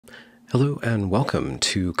Hello and welcome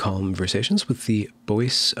to Conversations with the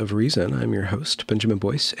Voice of Reason. I'm your host, Benjamin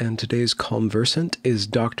Boyce, and today's conversant is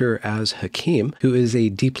Dr. Hakeem, who is a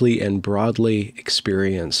deeply and broadly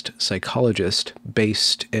experienced psychologist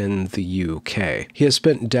based in the UK. He has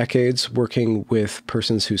spent decades working with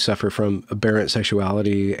persons who suffer from aberrant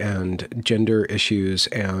sexuality and gender issues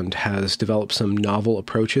and has developed some novel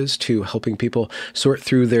approaches to helping people sort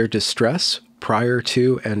through their distress prior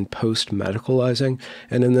to and post-medicalizing.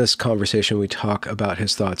 And in this conversation, we talk about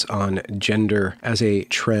his thoughts on gender as a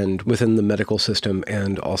trend within the medical system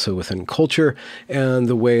and also within culture, and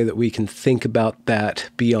the way that we can think about that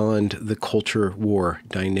beyond the culture war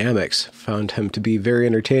dynamics. Found him to be very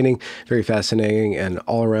entertaining, very fascinating, and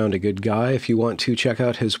all around a good guy. If you want to check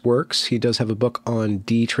out his works, he does have a book on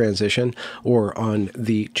detransition or on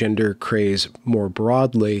the gender craze more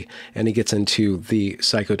broadly, and he gets into the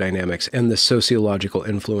psychodynamics and the sociological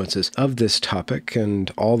influences of this topic,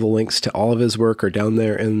 and all the links to all of his work are down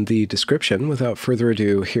there in the description. Without further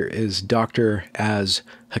ado, here is Dr.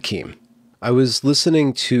 Hakeem. I was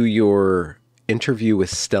listening to your interview with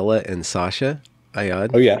Stella and Sasha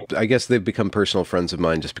Ayad. Oh, yeah. I guess they've become personal friends of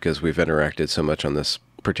mine just because we've interacted so much on this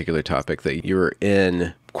particular topic that you were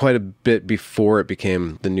in quite a bit before it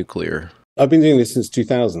became the nuclear. I've been doing this since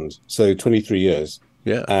 2000, so 23 years.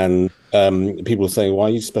 Yeah. And people are saying, why are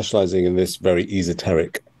you specializing in this very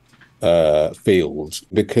esoteric field?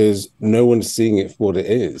 Because no one's seeing it for what it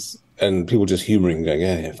is. And people just humoring, going,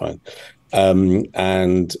 yeah, fine.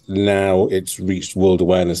 And now it's reached world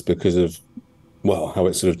awareness because of, well, how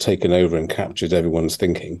it's sort of taken over and captured everyone's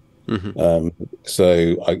thinking. Mm-hmm.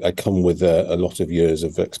 So I come with a lot of years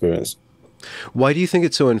of experience. Why do you think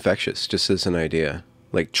it's so infectious, just as an idea?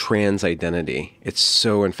 Like trans identity, it's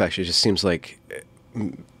so infectious. It just seems like...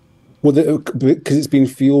 Well, because it's been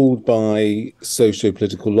fueled by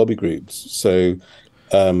socio-political lobby groups. So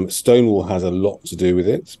Stonewall has a lot to do with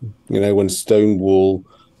it. You know, when Stonewall...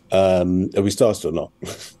 are we started or not?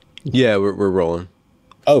 Yeah, we're rolling.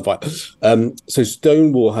 Oh, fine. So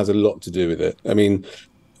Stonewall has a lot to do with it. I mean,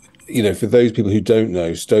 you know, for those people who don't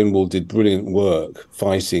know, Stonewall did brilliant work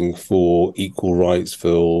fighting for equal rights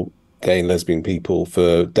for gay and lesbian people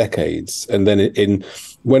for decades. And then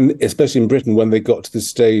especially in Britain, when they got to the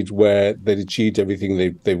stage where they'd achieved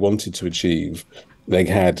everything they wanted to achieve, they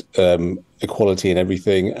had equality in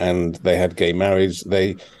everything, and they had gay marriage.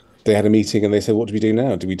 They had a meeting and they said, what do we do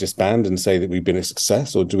now? Do we disband and say that we've been a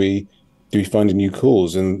success, or do we find a new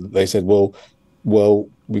cause? And they said, well,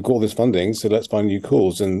 we've got all this funding, so let's find a new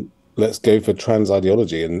cause and let's go for trans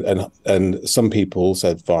ideology. And some people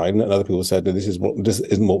said fine, and other people said, no, this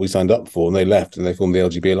isn't what we signed up for, and they left and they formed the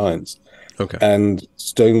LGBT Alliance. Okay. And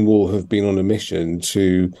Stonewall have been on a mission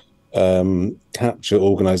to capture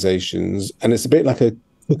organizations, and it's a bit like a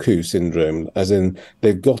cuckoo syndrome, as in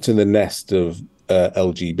they've got in the nest of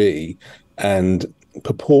LGB and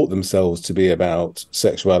purport themselves to be about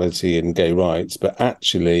sexuality and gay rights, but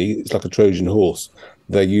actually it's like a Trojan horse.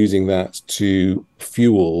 They're using that to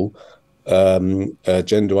fuel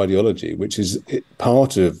gender ideology, which is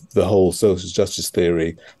part of the whole social justice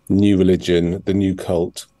theory, new religion, the new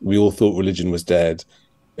cult. We all thought religion was dead.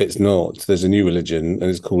 It's not. There's a new religion, and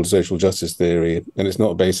it's called social justice theory, and it's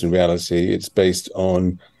not based in reality. It's based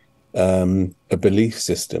on a belief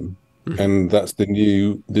system. Mm-hmm. And that's the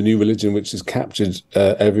new religion, which has captured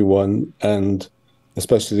everyone, and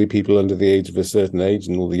especially people under the age of a certain age,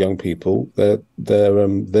 and all the young people. They're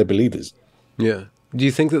believers. Yeah. Do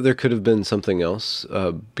you think that there could have been something else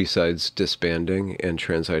besides disbanding and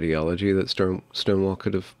trans ideology that Stonewall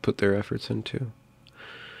could have put their efforts into?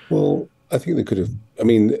 Well, I think they could have. I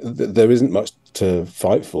mean, there isn't much to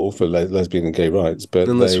fight for lesbian and gay rights, but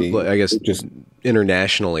I guess just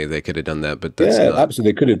internationally they could have done that. But that's not...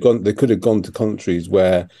 absolutely, they could have gone to countries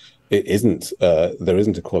where it isn't. There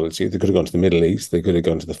isn't equality. They could have gone to the Middle East. They could have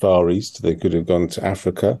gone to the Far East. They could have gone to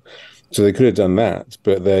Africa. So they could have done that,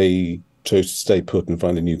 but they chose to stay put and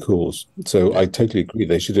find a new cause. So I totally agree.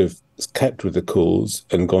 They should have kept with the cause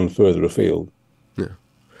and gone further afield. Yeah,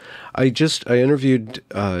 I interviewed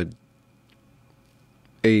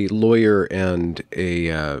a lawyer and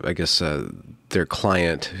their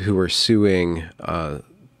client who were suing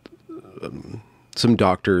some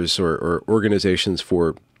doctors or organizations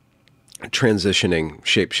for transitioning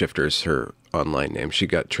shapeshifters, her online name. She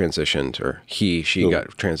got transitioned, or she got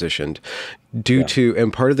transitioned due to,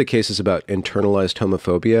 and part of the case is about internalized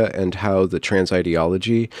homophobia and how the trans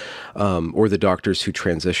ideology or the doctors who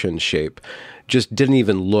transitioned shape just didn't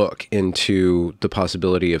even look into the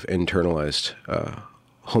possibility of internalized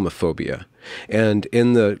homophobia. And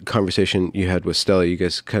in the conversation you had with Stella, you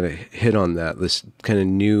guys kind of hit on that, this kind of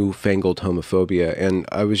newfangled homophobia. And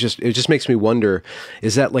it just makes me wonder,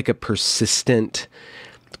 is that like a persistent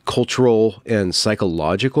cultural and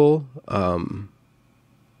psychological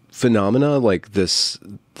phenomena, like this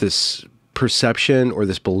perception or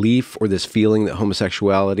this belief or this feeling that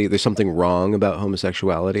there's something wrong about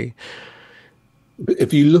homosexuality?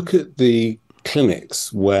 If you look at the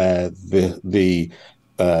clinics where the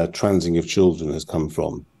transing of children has come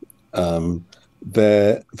from, for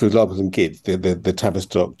example, in GIDS, the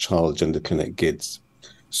Tavistock Child Gender Clinic, GIDS.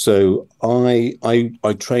 So I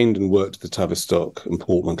trained and worked at the Tavistock and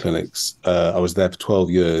Portland clinics. I was there for 12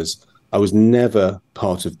 years. I was never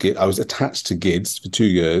part of GIDS. I was attached to GIDS for 2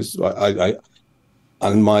 years.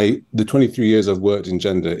 And the 23 years I've worked in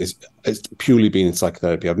gender it's purely been in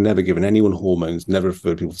psychotherapy. I've never given anyone hormones, never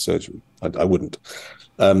referred people to surgery. I wouldn't.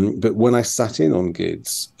 But when I sat in on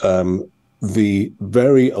GIDS, the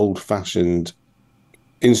very old-fashioned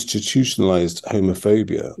institutionalized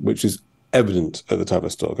homophobia, which is evident at the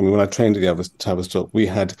Tavistock. I mean, when I trained at the Tavistock, we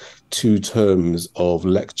had 2 terms of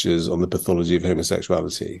lectures on the pathology of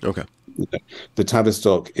homosexuality. Okay. The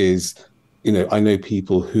Tavistock is, I know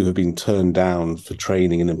people who have been turned down for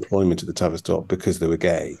training and employment at the Tavistock because they were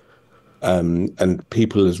gay. And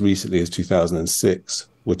people as recently as 2006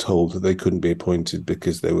 were told that they couldn't be appointed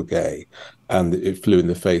because they were gay. And it flew in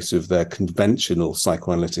the face of their conventional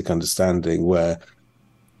psychoanalytic understanding, where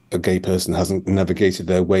a gay person hasn't navigated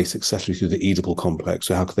their way successfully through the Oedipal complex.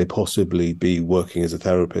 So how could they possibly be working as a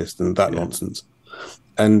therapist and that nonsense?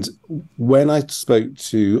 And when I spoke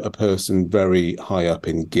to a person very high up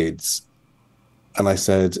in GIDS, and I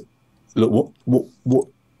said, look, what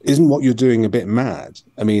isn't what you're doing a bit mad?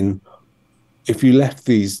 I mean, if you left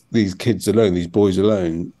these kids alone, these boys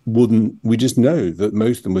alone, wouldn't we just know that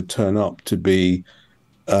most of them would turn up to be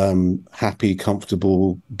happy,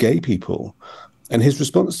 comfortable gay people? And his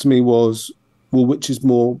response to me was, well, which is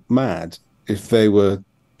more mad, if they were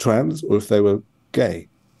trans or if they were gay?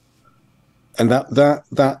 And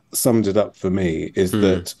that summed it up for me, is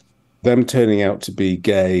that them turning out to be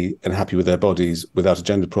gay and happy with their bodies without a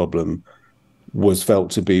gender problem was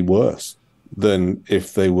felt to be worse than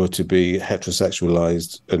if they were to be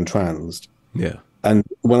heterosexualized and transed. Yeah. And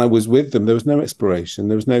when I was with them, there was no exploration,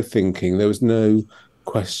 there was no thinking, there was no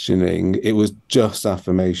questioning. It was just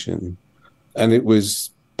affirmation. And it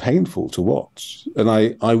was painful to watch. And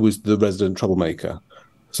I was the resident troublemaker,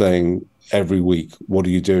 saying every week, what are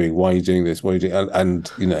you doing? Why are you doing this? What are you doing?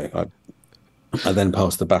 And I then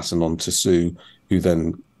passed the baton on to Sue, who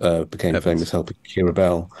then became famous helping Kira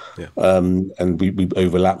Bell. Yeah. And we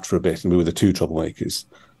overlapped for a bit, and we were the 2 troublemakers.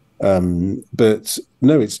 But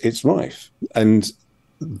no, it's rife. And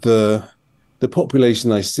the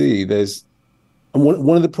population I see, and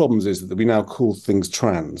one of the problems is that we now call things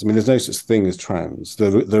trans. I mean, there's no such thing as trans.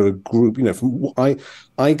 They're a group, from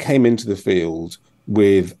I came into the field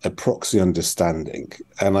with a proxy understanding,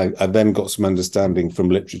 and I then got some understanding from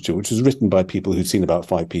literature, which was written by people who'd seen about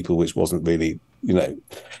 5 people, which wasn't really,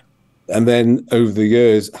 And then over the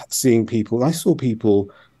years, seeing people, I saw people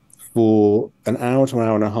for an hour to an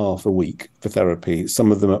hour and a half a week for therapy,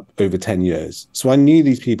 some of them up over 10 years. So I knew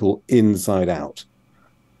these people inside out.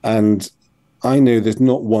 And I know there's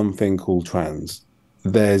not one thing called trans.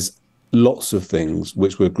 There's lots of things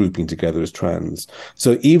which we're grouping together as trans.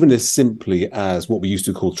 So even as simply as what we used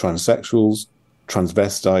to call transsexuals,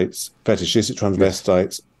 transvestites, fetishistic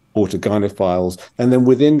transvestites, autogynephiles, and then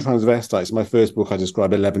within transvestites, in my first book, I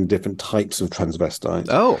describe 11 different types of transvestites.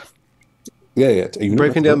 Oh. Yeah.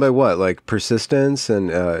 Breaking down by what? Like persistence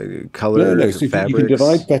and color, no. So fabrics?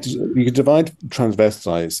 You can divide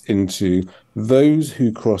transvestites into those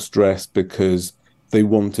who cross-dress because they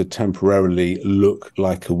want to temporarily look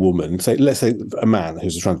like a woman. Let's say a man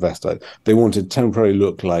who's a transvestite. They want to temporarily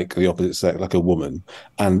look like the opposite sex, like a woman,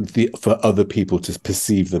 and for other people to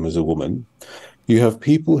perceive them as a woman. You have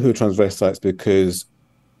people who are transvestites because,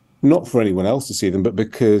 not for anyone else to see them, but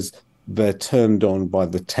because they're turned on by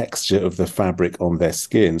the texture of the fabric on their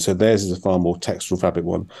skin. So theirs is a far more textural fabric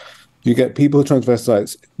one. You get people who are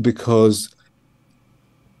transvestites because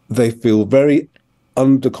they feel very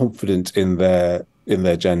underconfident in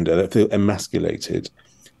their gender. They feel emasculated,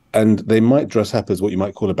 and they might dress up as what you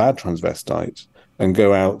might call a bad transvestite and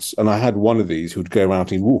go out. And I had one of these who'd go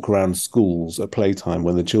out and walk around schools at playtime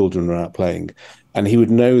when the children are out playing, and he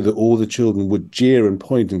would know that all the children would jeer and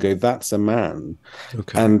point and go, "That's a man."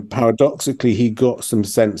 Okay. And paradoxically, he got some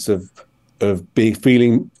sense of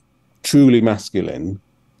feeling truly masculine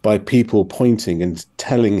by people pointing and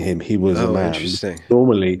telling him he was a man. Interesting.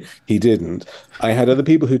 Normally, he didn't. I had other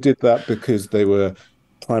people who did that because they were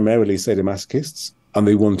primarily sadomasochists, and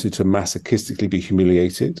they wanted to masochistically be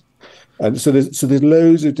humiliated. And so there's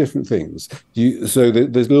loads of different things.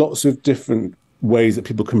 There's lots of different ways that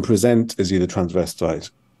people can present as either transvestite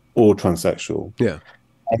or transsexual. Yeah.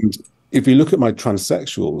 And if you look at my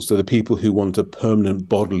transsexuals, so the people who want a permanent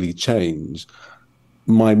bodily change,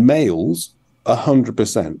 my males,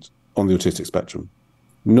 100% on the autistic spectrum.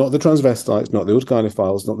 Not the transvestites, not the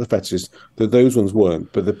autogynephiles, not the fetishists. Those ones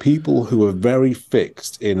weren't. But the people who are very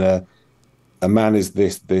fixed in a man is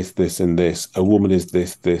this, this, this, and this. A woman is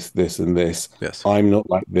this, this, this, and this. Yes. I'm not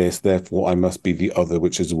like this, therefore I must be the other,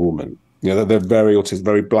 which is a woman. You know, they're very autistic,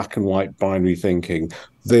 very black and white binary thinking.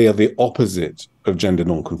 They are the opposite of gender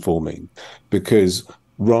non-conforming, because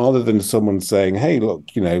rather than someone saying, "Hey,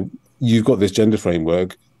 look, you know, you've got this gender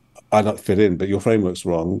framework, I don't fit in, but your framework's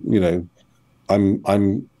wrong," you know,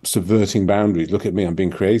 I'm subverting boundaries. Look at me, I'm being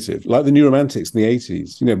creative. Like the New Romantics in the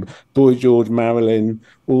 80s, you know, Boy George, Marilyn,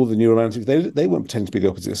 all the New Romantics, they weren't pretending to be the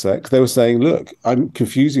opposite sex. They were saying, look, I'm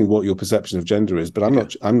confusing what your perception of gender is, but I'm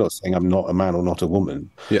not saying I'm not a man or not a woman.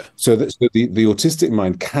 Yeah. So the autistic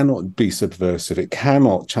mind cannot be subversive. It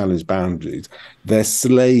cannot challenge boundaries. They're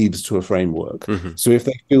slaves to a framework. Mm-hmm. So if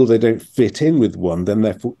they feel they don't fit in with one, then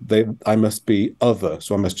therefore I must be other.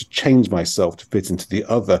 So I must change myself to fit into the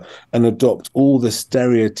other and adopt all the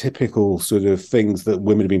stereotypical sort of things that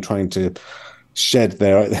women have been trying to shed for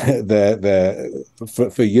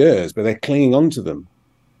years, but they're clinging on to them.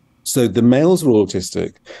 So the males were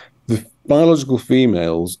autistic. The biological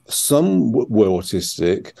females, some were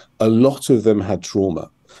autistic. A lot of them had trauma.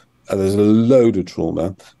 There's a load of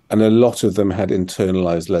trauma, and a lot of them had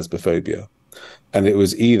internalized lesbophobia. And it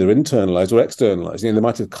was either internalized or externalized. You know, they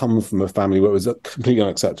might have come from a family where it was completely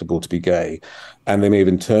unacceptable to be gay, and they may have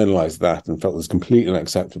internalized that and felt it was completely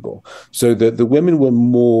unacceptable. So the women were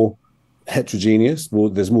more heterogeneous.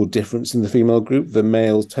 There's more difference in the female group. The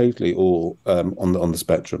males totally all on the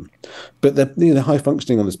spectrum, but they're high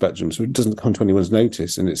functioning on the spectrum, so it doesn't come to anyone's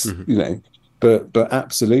notice. And it's you know, but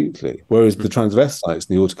absolutely. Whereas the transvestites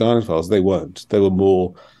and the autogynephiles, they weren't. They were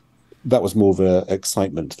more. That was more of an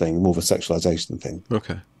excitement thing, more of a sexualization thing.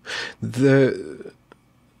 Okay.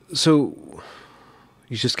 So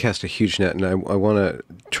you just cast a huge net, and I want to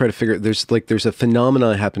try to figure. There's a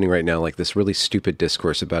phenomenon happening right now, like this really stupid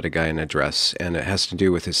discourse about a guy in a dress, and it has to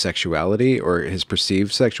do with his sexuality or his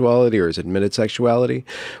perceived sexuality or his admitted sexuality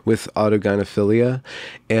with autogynephilia.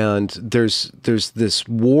 And there's this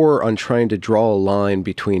war on trying to draw a line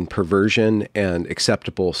between perversion and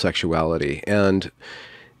acceptable sexuality. And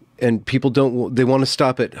people they want to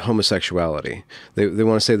stop at homosexuality. They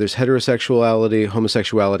want to say there's heterosexuality,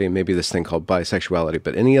 homosexuality, and maybe this thing called bisexuality,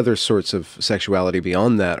 but any other sorts of sexuality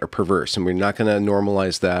beyond that are perverse, and we're not going to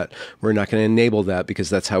normalize that. We're not going to enable that,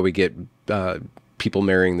 because that's how we get people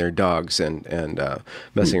marrying their dogs and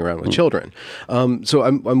messing around with children. So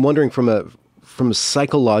I'm wondering from a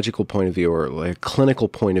psychological point of view, or like a clinical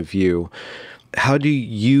point of view, how do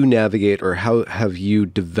you navigate, or how have you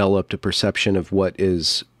developed a perception of what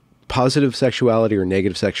is positive sexuality or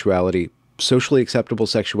negative sexuality, socially acceptable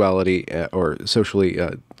sexuality, or socially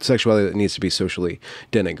sexuality that needs to be socially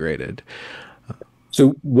denigrated?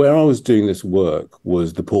 So where I was doing this work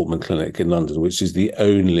was the Portman Clinic in London, which is the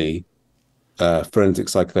only forensic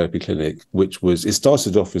psychotherapy clinic, it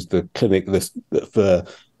started off as the clinic for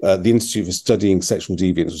the Institute for Studying Sexual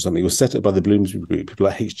Deviance or something. It was set up by the Bloomsbury Group, people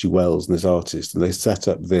like H.G. Wells and this artist, and they set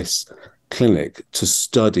up this clinic to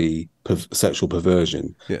study sexual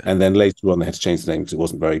perversion. Yeah. And then later on they had to change the name because it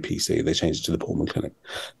wasn't very PC. They changed it to the Portman Clinic.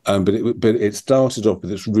 But it started off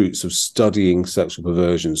with its roots of studying sexual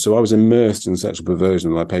perversion. So I was immersed in sexual perversion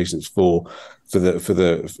with my patients for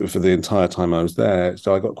the entire time I was there.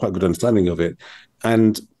 So I got quite a good understanding of it.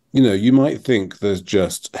 And you know, you might think there's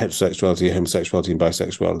just heterosexuality, homosexuality, and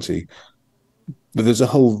bisexuality, but there's a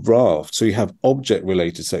whole raft. So you have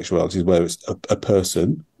object-related sexualities where it's a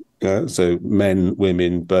person, so men,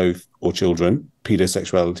 women, both, or children,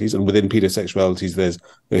 pedosexualities. And within pedosexualities, there's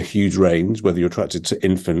a huge range, whether you're attracted to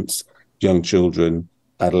infants, young children,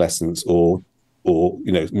 adolescents, or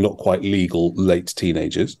you know, not quite legal late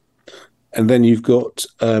teenagers. And then you've got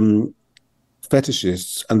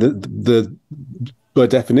fetishists, and by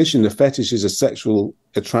definition, the fetish is a sexual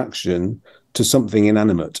attraction to something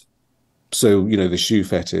inanimate. So, you know, the shoe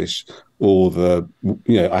fetish, or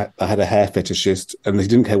I had a hair fetishist, and they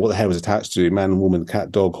didn't care what the hair was attached to. Man, woman, cat,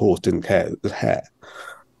 dog, horse, didn't care. It was hair.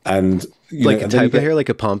 And like a type of hair, like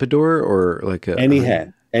a pompadour, or like any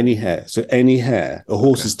hair. So any hair, a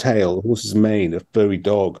horse's tail, a horse's mane, a furry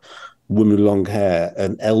dog, woman with long hair,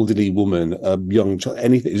 an elderly woman, a young child,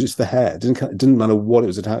 anything. It was just the hair. It didn't matter what it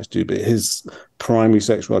was attached to, but his primary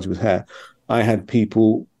sexuality was hair. I had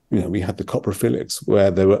people, we had the coprophilics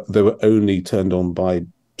where they were only turned on by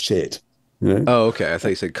shit, you know. Oh, okay. I thought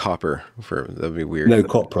you said copper for that'd be weird. No,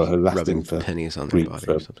 copra, Rubbing Latin for pennies on their Greek body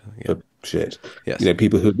or something. Yeah. for shit. Yes.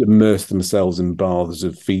 People who immerse themselves in baths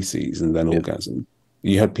of feces and then Yeah. orgasm.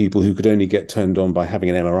 You had people who could only get turned on by having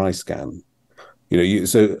an MRI scan.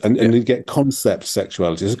 And you get concept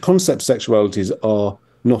sexualities. So concept sexualities are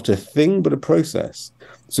not a thing, but a process.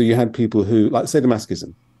 So you had people who, like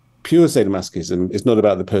sadomasochism. Pure sadomasochism is not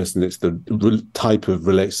about the person; it's the type of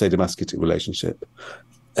sadomasochistic relationship.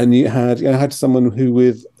 And you had someone who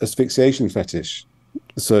with asphyxiation fetish.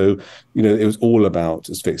 So it was all about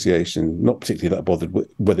asphyxiation, not particularly that bothered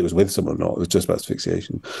whether it was with someone or not. It was just about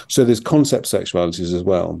asphyxiation. So there's concept sexualities as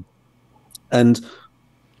well. And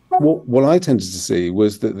what I tended to see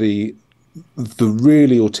was that the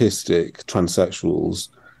really autistic transsexuals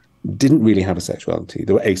didn't really have a sexuality.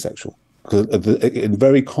 They were asexual. Because it's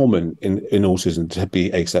very common in autism to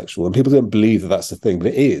be asexual, and people don't believe that that's the thing, but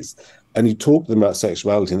it is. And you talk to them about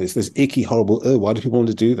sexuality, and it's this icky, horrible. Oh, why do people want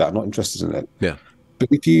to do that? I'm not interested in it. Yeah. But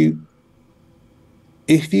if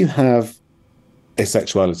you have a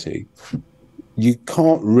sexuality, you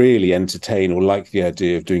can't really entertain or like the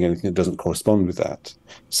idea of doing anything that doesn't correspond with that.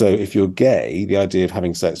 So if you're gay, the idea of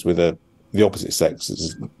having sex with the opposite sex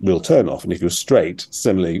is a real turn off. And if you're straight,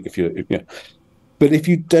 similarly, but if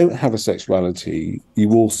you don't have a sexuality,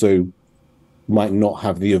 you also might not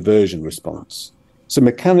have the aversion response. So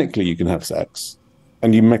mechanically, you can have sex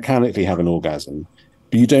and you mechanically have an orgasm,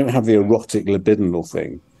 but you don't have the erotic libidinal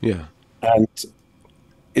thing. Yeah. And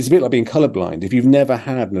it's a bit like being colorblind. If you've never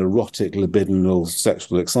had an erotic libidinal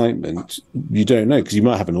sexual excitement, you don't know, because you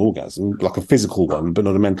might have an orgasm, like a physical one, but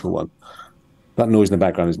not a mental one. That noise in the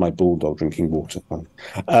background is my bulldog drinking water.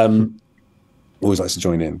 Always likes to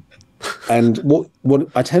join in. And what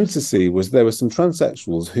I tended to see was there were some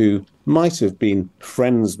transsexuals who might have been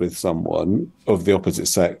friends with someone of the opposite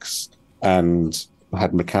sex and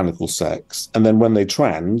had mechanical sex, and then when they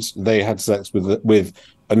trans, they had sex with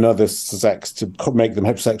another sex to make them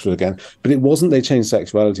heterosexual again. But it wasn't they changed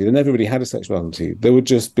sexuality; they never really had a sexuality. They were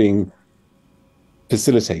just being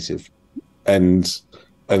facilitative and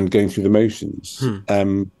going through the motions.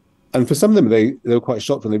 And for some of them, they were quite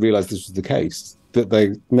shocked when they realised this was the case, that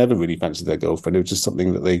they never really fancied their girlfriend. It was just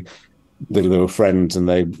something that they were friends and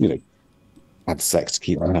they had sex to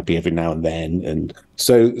keep them happy every now and then. And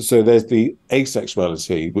so there's the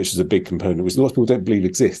asexuality, which is a big component, which a lot of people don't believe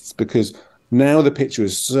exists, because now the picture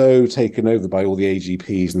is so taken over by all the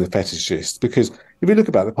AGPs and the fetishists. Because if you look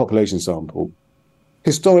about the population sample,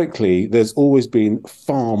 historically, there's always been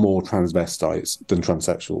far more transvestites than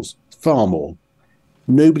transsexuals. Far more.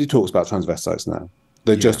 Nobody talks about transvestites now.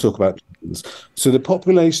 They just talk about trans. So the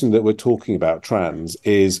population that we're talking about, trans,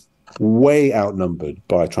 is way outnumbered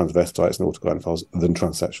by transvestites and autogynephiles than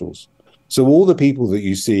transsexuals. So all the people that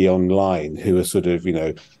you see online who are sort of,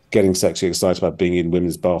 getting sexually excited about being in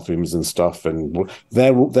women's bathrooms and stuff, and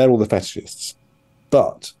they're all the fetishists.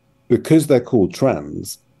 But because they're called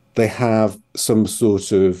trans, they have some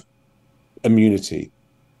sort of immunity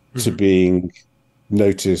to being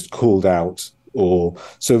noticed, called out,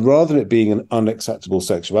 so rather than it being an unacceptable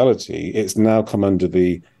sexuality, it's now come under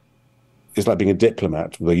it's like being a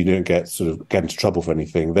diplomat where you don't get into trouble for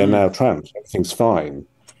anything. They're now trans, everything's fine.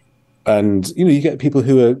 And you get people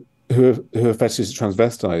who are fetishist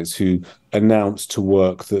transvestites who announce to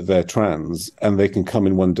work that they're trans, and they can come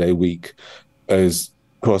in one day a week as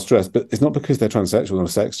cross-dressed, but it's not because they're transsexual or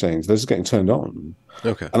sex change. They're just getting turned on.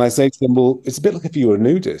 Okay. And I say to them, well, it's a bit like if you were a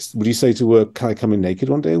nudist. Would you say to work, can I come in naked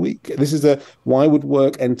one day a week? Why would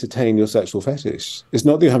work entertain your sexual fetish? It's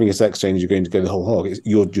not that you're having a sex change, you're going to go the whole hog.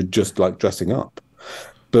 You're just like dressing up.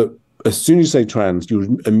 But as soon as you say trans, you're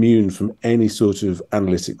immune from any sort of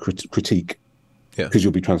analytic critique, because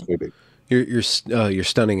you'll be transphobic. You're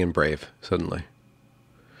stunning and brave suddenly.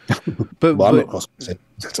 But I'm not cross.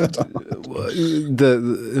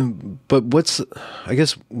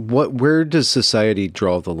 Where does society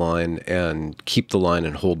draw the line and keep the line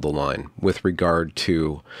and hold the line with regard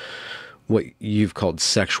to what you've called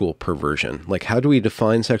sexual perversion? Like, how do we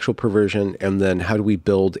define sexual perversion, and then how do we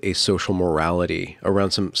build a social morality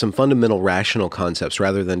around some fundamental rational concepts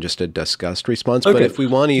rather than just a disgust response? Okay. But if we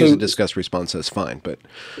want to use a disgust response, that's fine. But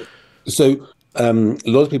so a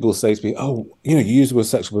lot of people say to me, "Oh, you use the word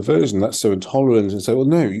sexual perversion. That's so intolerant." And say, "Well,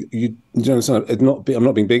 no, you don't understand. I'm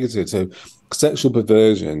not being bigoted." So, sexual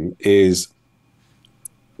perversion is,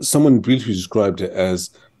 someone briefly described it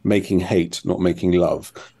as making hate, not making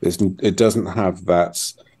love. It doesn't have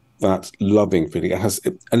that loving feeling.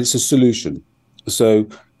 And it's a solution. So,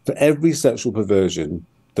 for every sexual perversion,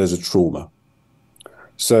 there's a trauma.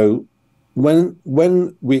 So,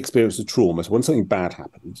 when we experience a trauma, so when something bad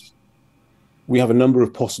happens, we have a number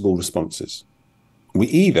of possible responses. We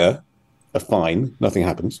either are fine, nothing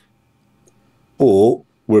happens, or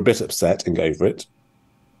we're a bit upset and go over it,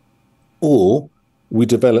 or we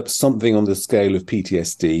develop something on the scale of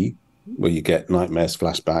PTSD, where you get nightmares,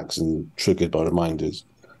 flashbacks, and triggered by reminders,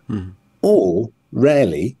 or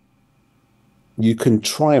rarely you can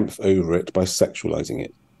triumph over it by sexualizing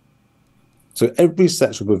it. So every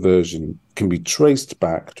sexual perversion can be traced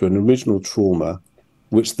back to an original trauma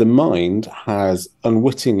which the mind has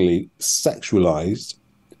unwittingly sexualized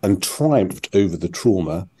and triumphed over the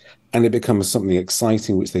trauma, and it becomes something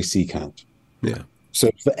exciting which they seek out. Yeah. So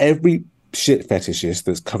for every shit fetishist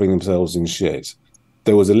that's covering themselves in shit,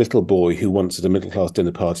 there was a little boy who once at a middle-class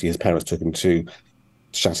dinner party, his parents took him to,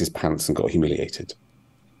 shat his pants and got humiliated.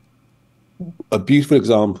 A beautiful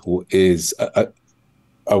example is, I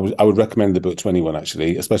would recommend the book to anyone,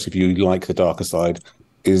 actually, especially if you like the darker side,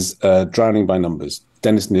 is Drowning by Numbers,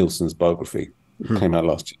 Dennis Nielsen's biography. Came out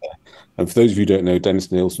last year. And for those of you who don't know,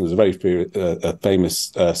 Dennis Nielsen was a very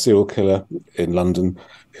famous serial killer in London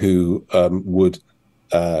who would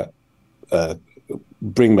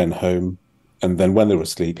bring men home, and then when they were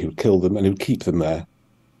asleep, he would kill them and he would keep them there.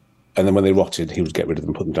 And then when they rotted, he would get rid of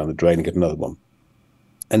them, put them down the drain and get another one.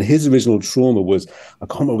 And his original trauma was, I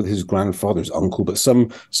can't remember whether his grandfather, his uncle, but some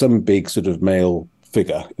big sort of male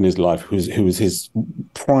figure in his life who was his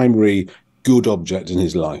primary good object in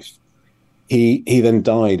his life. He then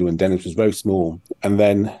died when Dennis was very small, and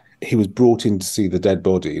then he was brought in to see the dead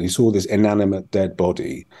body, and he saw this inanimate dead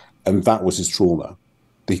body, and that was his trauma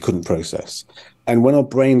that he couldn't process. And when our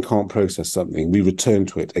brain can't process something, we return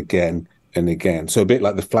to it again and again. So a bit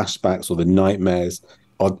like the flashbacks or the nightmares,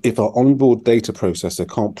 or if our onboard data processor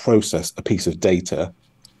can't process a piece of data,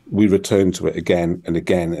 we return to it again and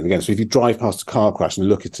again and again. So if you drive past a car crash and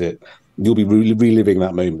look at it, you'll be reliving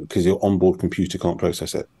that moment because your onboard computer can't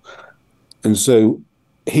process it. And so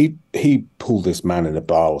he pulled this man in a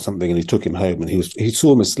bar or something, and he took him home, and he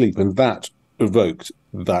saw him asleep, and that evoked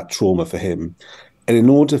that trauma for him. And in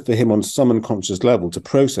order for him on some unconscious level to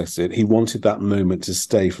process it, he wanted that moment to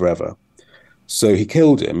stay forever. So he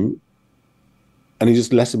killed him, and he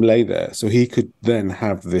just let him lay there so he could then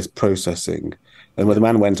have this processing. And when the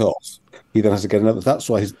man went off, he then has to get another. That's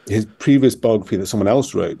why his previous biography that someone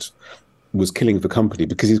else wrote was Killing for Company,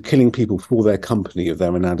 because he's killing people for their company of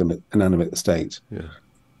their inanimate state. Yeah.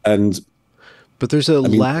 But there's a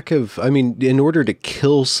lack of, in order to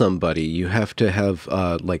kill somebody, you have to have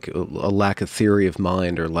like a lack of theory of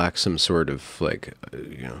mind, or lack some sort of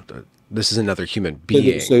this is another human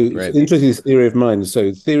being. So right? Interesting is theory of mind.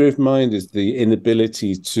 So theory of mind is the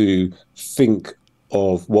inability to think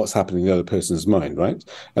of what's happening in the other person's mind, right?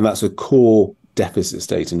 And that's a core deficit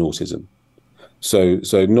state in autism. So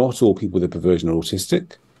not all people with a perversion are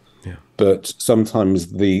autistic, but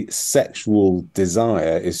sometimes the sexual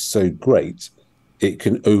desire is so great it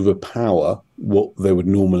can overpower what they would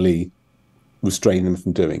normally restrain them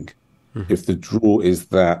from doing. If the draw is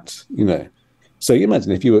that, So you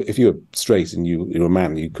imagine if you were straight and you're a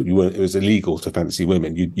man, you weren't, it was illegal to fancy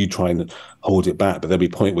women. You try and hold it back, but there'd be a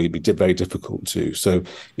point where it'd be very difficult to. So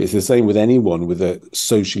it's the same with anyone with a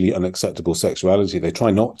socially unacceptable sexuality. They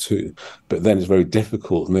try not to, but then it's very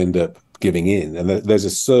difficult and they end up giving in. And there's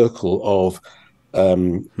a circle of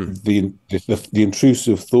the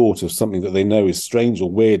intrusive thought of something that they know is strange or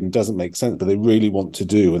weird and doesn't make sense, but they really want to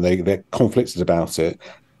do, and they're conflicted about it.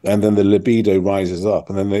 And then the libido rises up,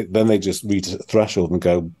 and then they just reach a threshold and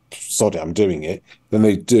go, sod it, I'm doing it. Then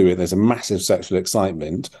they do it. There's a massive sexual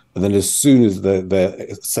excitement, and then as soon as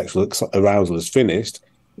the sexual arousal is finished,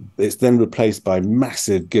 it's then replaced by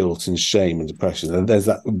massive guilt and shame and depression. And there's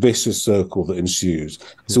that vicious circle that ensues.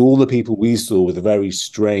 So all the people we saw with a very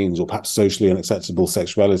strange or perhaps socially unacceptable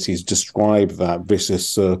sexualities describe that vicious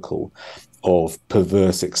circle of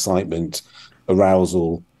perverse excitement,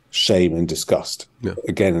 arousal, shame and disgust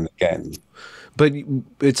again and again. But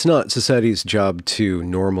it's not society's job to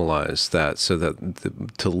normalize that, so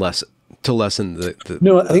that to lessen the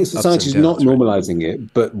no, I think society's not normalizing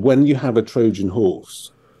it. But when you have a Trojan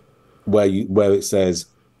horse where it says,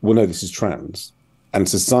 well, no, this is trans, and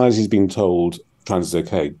society's been told trans is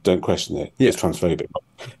okay, don't question it, it's transphobic.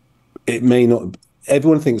 It may not.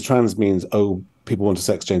 Everyone thinks trans means, oh, people want to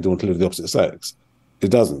sex change, they want to live with the opposite sex. It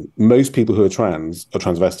doesn't. Most people who are trans are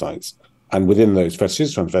transvestites, and within those,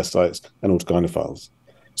 fetishists, transvestites, and autogynephiles.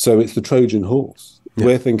 So it's the Trojan horse. Yeah.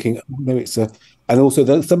 We're thinking, oh, no, it's a... And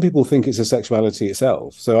also, some people think it's a sexuality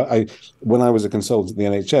itself. So when I was a consultant at the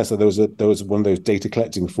NHS, there was one of those data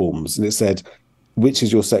collecting forms, and it said, which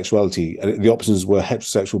is your sexuality? And the options were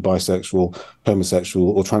heterosexual, bisexual, homosexual,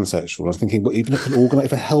 or transsexual. I was thinking, but even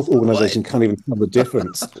if a health What? organization can't even tell the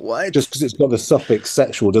difference, What? just because it's got the suffix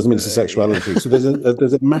sexual doesn't mean it's a Yeah. sexuality. So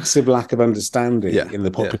there's a massive lack of understanding Yeah. in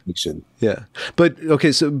the Yeah. population. Yeah. But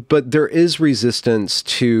okay, but there is resistance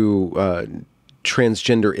to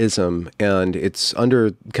transgenderism, and it's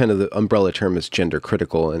under kind of the umbrella term is gender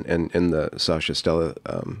critical. And in the Sasha Stella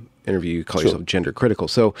interview, you call Sure. yourself gender critical.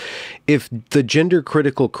 So if the gender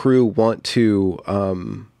critical crew want to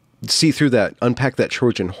see through that, unpack that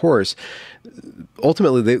Trojan horse,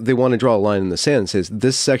 ultimately they want to draw a line in the sand and says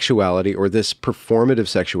this sexuality or this performative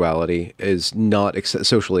sexuality is not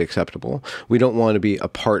socially acceptable. We don't want to be a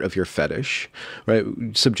part of your fetish, right?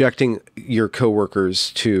 Subjecting your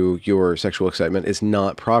coworkers to your sexual excitement is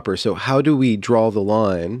not proper. So how do we draw the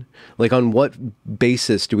line? Like, on what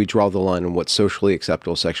basis do we draw the line on what's socially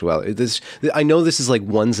acceptable sexuality? I know this is like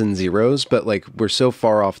ones and zeros, but like we're so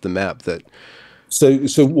far off the map that So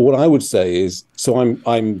what I would say is, so I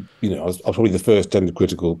was probably the first gender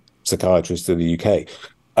critical psychiatrist in the UK.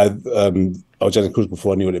 I was gender critical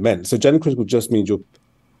before I knew what it meant. So gender critical just means you're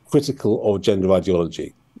critical of gender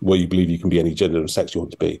ideology, where you believe you can be any gender and sex you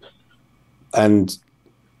want to be. And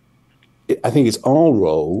I think it's our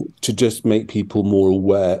role to just make people more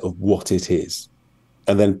aware of what it is.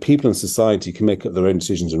 And then people in society can make up their own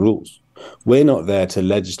decisions and rules. We're not there to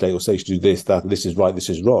legislate or say you should do this, that, this is right, this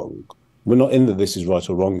is wrong. We're not in the this is right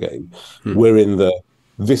or wrong game. We're in the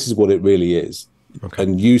this is what it really is. okay.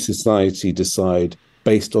 And you, society, decide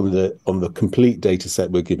based on the complete data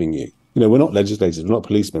set we're giving you. You know, we're not legislators, we're not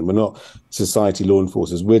policemen, we're not society law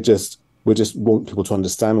enforcers. We just want people to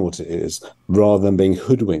understand what it is rather than being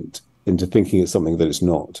hoodwinked into thinking it's something that it's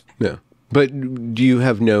not. Yeah. But do you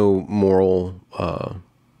have no moral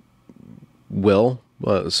will,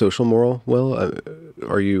 social moral will?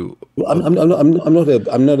 Are you? I'm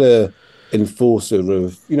not a enforcer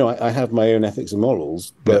of, I have my own ethics and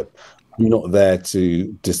morals, Yeah. but I'm not there to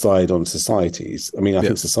decide on societies. I mean, I Yeah.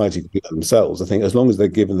 think society can do that themselves. I think as long as they're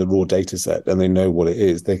given the raw data set and they know what it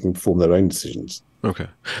is, they can form their own decisions. Okay.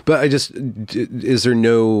 But is there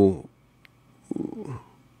no,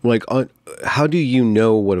 like, how do you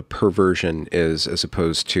know what a perversion is as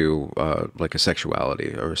opposed to like a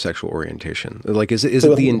sexuality or a sexual orientation? Like, is it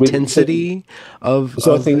So I the think intensity of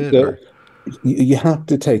I think it, that or? you have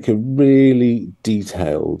to take a really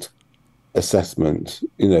detailed assessment,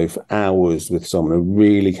 for hours with someone and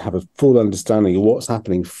really have a full understanding of what's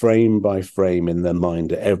happening frame by frame in their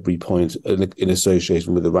mind at every point in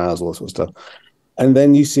association with arousal, all that sort of stuff. And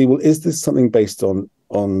then you see, well, is this something based on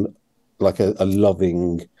like a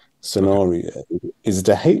loving Okay. scenario? Is it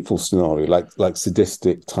a hateful scenario, like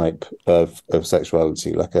sadistic type of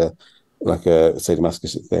sexuality, like a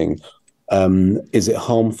sadomasochistic thing? Is it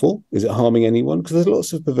harmful? Is it harming anyone? Because there's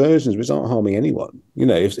lots of perversions which aren't harming anyone.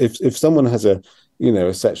 If someone has a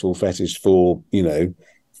sexual fetish for you know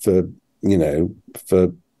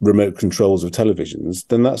for remote controls of televisions,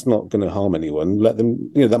 then that's not going to harm anyone. Let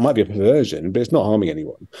them, that might be a perversion, but it's not harming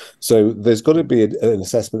anyone. So there's got to be an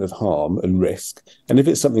assessment of harm and risk. And if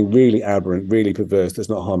it's something really aberrant, really perverse that's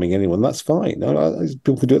not harming anyone, that's fine.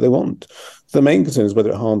 People can do what they want. The main concern is whether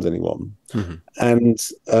it harms anyone. Mm-hmm. And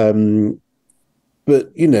but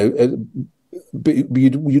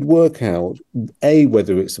you'd work out A,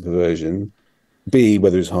 whether it's a perversion, B,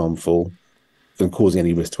 whether it's harmful and causing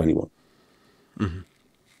any risk to anyone. Mm-hmm.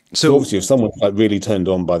 So obviously, if someone's like really turned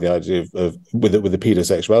on by the idea of with the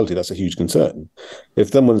pedosexuality, that's a huge concern. If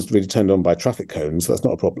someone's really turned on by traffic cones, that's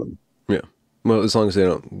not a problem. Yeah. Well, as long as they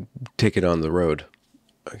don't take it on the road,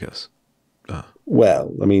 I guess.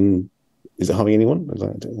 Well, I mean, is it harming anyone? I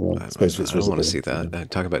suppose I it's don't want to see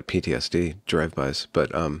that. Talk about PTSD drive-bys,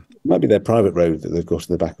 but it might be their private road that they've got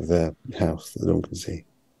in the back of their house that no one can see.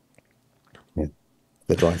 Yeah,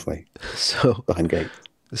 the driveway so behind gate.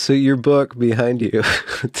 So your book behind you,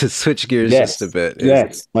 to switch gears just a bit,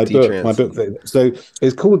 is my D-trans. book. So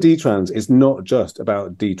it's called D-trans. It's not just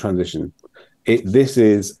about detransition. This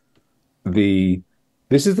is the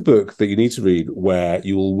book that you need to read where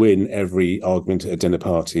you will win every argument at a dinner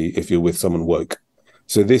party if you're with someone woke.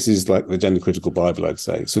 So this is like the gender critical Bible, I'd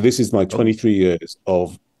say. So this is my 23 years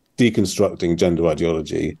of deconstructing gender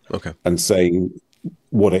ideology and saying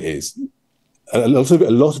what it is. A lot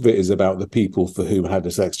of it is about the people for whom had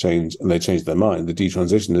a sex change and they changed their mind, the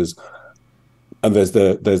detransitioners. And there's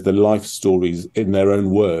the life stories in their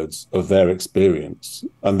own words of their experience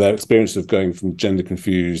and their experience of going from gender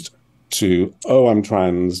confused to, oh, I'm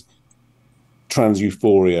trans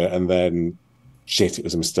euphoria, and then shit, it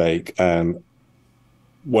was a mistake. And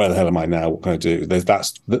where the hell am I now? What can I do?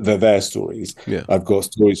 They're their stories. Yeah. I've got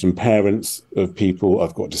stories from parents of people.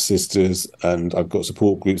 I've got sisters, and I've got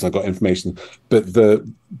support groups. I've got information,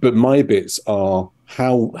 but my bits are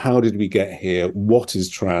how did we get here? What is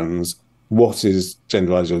trans? What is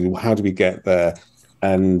gender identity? How do we get there?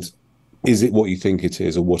 And is it what you think it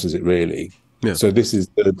is, or what is it really? Yeah. So this is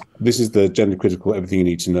the gender critical everything you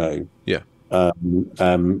need to know. Yeah.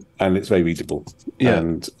 And it's very readable. Yeah.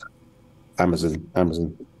 And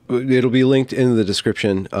Amazon. It'll be linked in the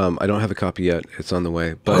description. I don't have a copy yet. It's on the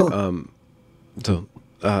way, but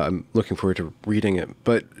I'm looking forward to reading it.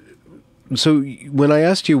 But so when I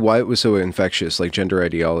asked you why it was so infectious, like gender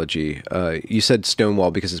ideology, you said Stonewall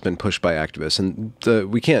because it's been pushed by activists,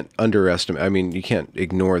 and we can't underestimate. I mean, you can't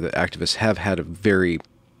ignore that activists have had a very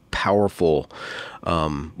powerful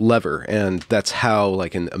lever, and that's how,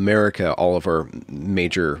 like in America, all of our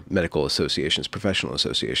major medical associations, professional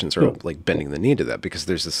associations are like bending the knee to that, because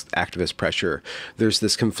there's this activist pressure. There's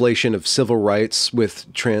this conflation of civil rights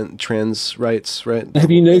with trans rights, right?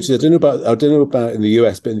 Have you noticed? I don't know about in the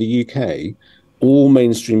US, but in the UK, all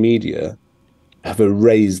mainstream media have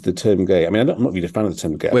erased the term gay. I mean, I'm not really a fan of the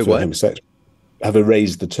term gay. Wait, what? Homosexual. Have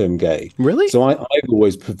erased the term gay. Really? So I've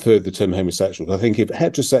always preferred the term homosexual. I think if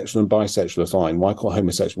heterosexual and bisexual are fine, why can't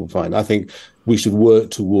homosexual be fine? I think we should work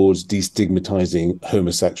towards destigmatizing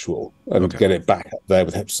homosexual and get it back up there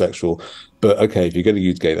with heterosexual. But okay, if you're going to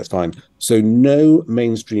use gay, that's fine. So no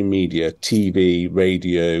mainstream media, TV,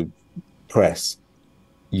 radio, press,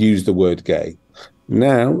 use the word gay.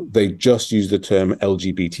 Now they just use the term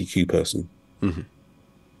LGBTQ person. Mm-hmm.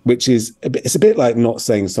 Which is it's a bit like not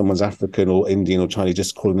saying someone's African or Indian or Chinese,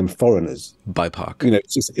 just calling them foreigners. BIPOC. You know,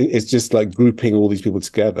 it's just like grouping all these people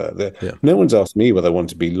together. No one's asked me whether I want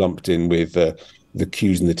to be lumped in with the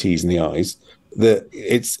Q's and the T's and the I's.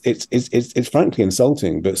 It's frankly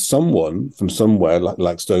insulting. But someone from somewhere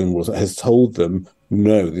like Stonewall has told them,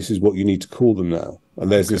 no, this is what you need to call them now.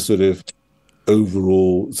 And there's this sort of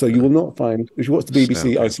overall. So you will not find, if you watch the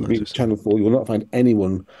BBC, ITV, Channel 4, you will not find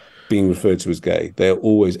anyone being referred to as gay. They are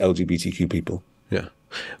always LGBTQ people. Yeah.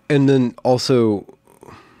 And then also,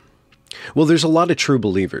 well, there's a lot of true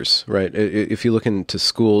believers, right? If you look into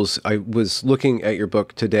schools, I was looking at your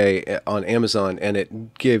book today on Amazon, and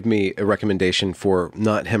it gave me a recommendation for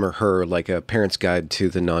Not Him or Her, like a parent's guide to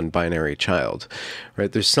the non-binary child, right?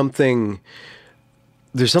 There's something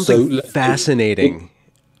fascinating.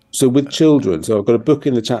 So with children, so I've got a book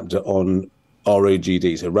in the chapter on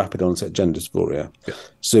ROGD, so rapid onset gender dysphoria. Yeah.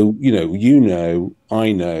 So,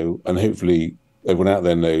 I know, and hopefully everyone out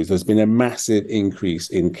there knows, there's been a massive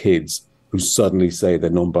increase in kids who suddenly say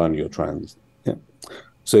they're non-binary or trans. Yeah.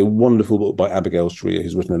 So wonderful book by Abigail Shrier,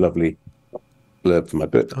 who's written a lovely blurb for my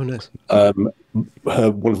book. Oh, nice.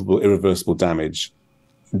 Her wonderful book, Irreversible Damage,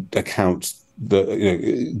 accounts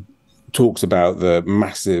talks about the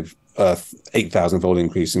massive 8,000-fold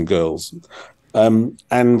increase in girls.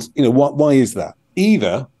 Why is that?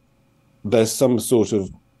 Either there's some sort of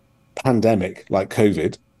pandemic like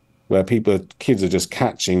COVID, where kids are just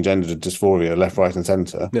catching gender dysphoria left, right, and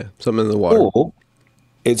center. Yeah, something in the water. Or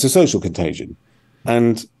it's a social contagion.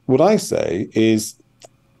 And what I say is,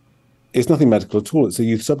 it's nothing medical at all. It's a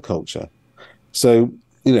youth subculture. So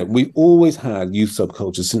we've always had youth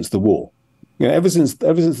subcultures since the war. Ever since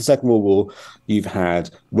the Second World War, you've had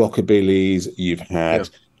rockabillys, you've had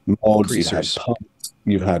mods, you've had punks,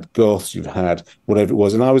 you've had goths, you've had whatever it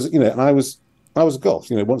was, and I was a goth.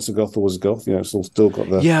 Once a goth, always a goth. Still got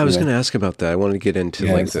the. Yeah, I was going to ask about that. I wanted to get into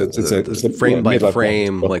the frame by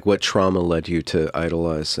frame, like what trauma led you to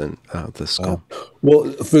idolize and the skull.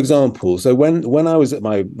 Well, for example, so when I was at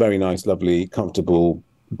my very nice, lovely, comfortable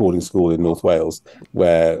boarding school in North Wales,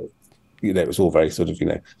 where it was all very sort of,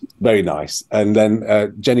 very nice. And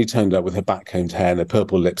then Jenny turned up with her backcombed hair and a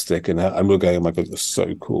purple lipstick, and we're going, oh my God, you're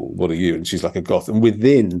so cool. What are you? And she's like a goth. And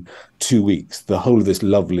within 2 weeks, the whole of this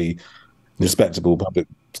lovely, respectable public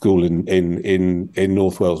school in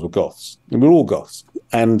North Wales were goths. And we're all goths.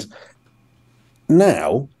 And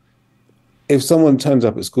now, if someone turns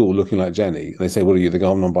up at school looking like Jenny, and they say, what are you? They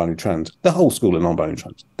go, I'm non-binary trans. The whole school are non-binary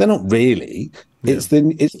trans. They're not really. Yeah. It's the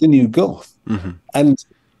new goth. Mm-hmm. And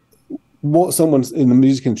what someone in the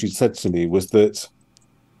music industry said to me was that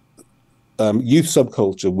youth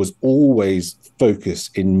subculture was always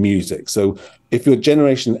focused in music. So if you're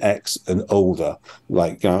Generation X and older,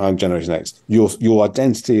 like I'm Generation X, your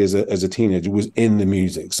identity as a teenager was in the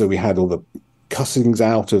music. So we had all the cussings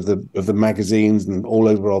out of the magazines and all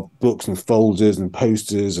over our books and folders and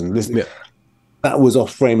posters and listening. Yeah. That was our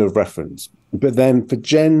frame of reference. But then for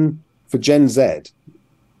Gen Z,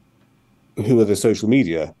 who are the social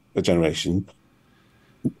media generation,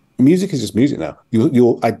 music is just music now.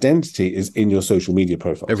 Your identity is in your social media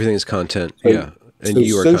profiles. Everything is content. So, Yeah. And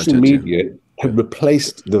you are social content too. media Yeah. have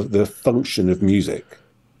replaced the function of music.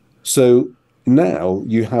 So now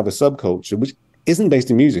you have a subculture which isn't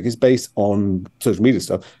based in music, it's based on social media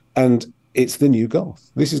stuff. And it's the new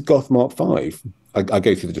goth. This is Goth Mark 5. I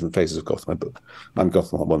go through the different phases of goth in my book. I'm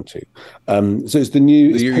Goth Mark 1, 2. So it's the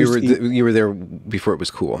new. It's You were there before it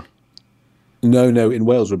was cool. No, in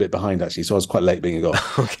Wales we're a bit behind actually, so I was quite late being a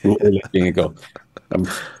goth. Okay. We're all late being a goth. I'm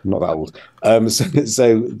not that old. So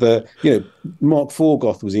the Mark 4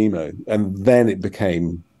 goth was emo, and then it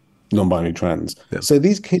became non-binary trans. Yeah. So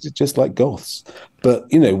these kids are just like goths. But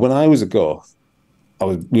when I was a goth, I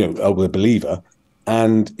was a believer,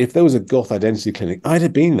 and if there was a goth identity clinic, I'd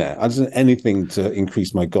have been there. I'd done anything to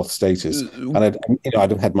increase my goth status, and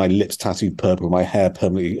I'd have had my lips tattooed purple, my hair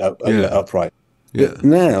permanently upright. Yeah. But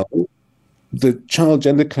now the child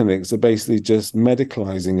gender clinics are basically just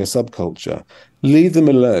medicalizing a subculture. Leave them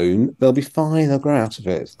alone; they'll be fine. They'll grow out of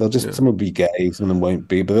it. Some will be gay, some of them won't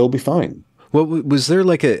be, but they'll be fine. Well, was there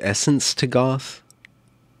like an essence to goth?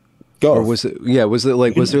 Goth? Or was it? Yeah, was there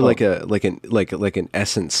like an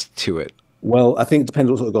essence to it? Well, I think it depends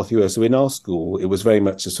what sort of goth you were. So in our school, it was very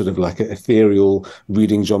much a sort of like an ethereal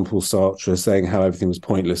reading Jean-Paul Sartre, saying how everything was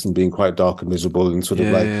pointless and being quite dark and miserable and sort of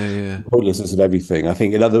pointlessness of everything. I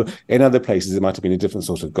think in other places it might have been a different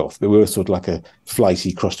sort of goth, but we were sort of like a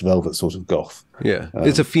flighty crushed velvet sort of goth. Yeah,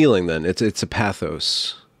 it's a feeling then. It's a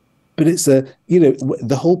pathos. But it's the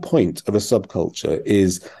whole point of a subculture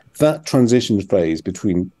is that transition phase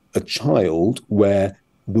between a child where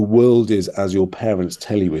the world is as your parents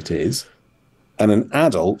tell you it is, and an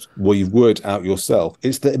adult where you've worked out yourself.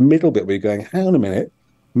 It's the middle bit where you're going, hang on a minute,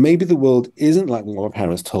 maybe the world isn't like what my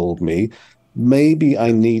parents told me. Maybe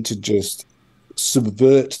I need to just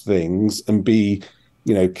subvert things and be,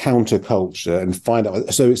 counterculture and find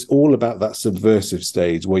out. So it's all about that subversive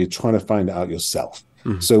stage where you're trying to find it out yourself.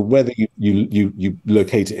 Mm-hmm. So whether you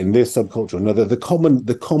locate it in this subculture or another, the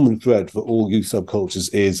common thread for all youth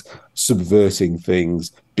subcultures is subverting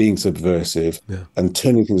things, being subversive, and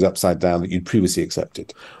turning things upside down that you'd previously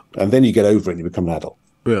accepted, and then you get over it and you become an adult.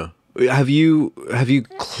 Yeah. Have you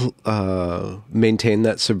maintained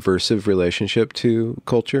that subversive relationship to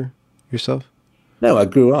culture yourself? No, I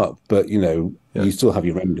grew up, but you still have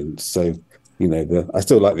your remnants. So I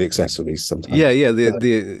still like the accessories sometimes. Yeah.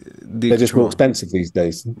 They're just more expensive these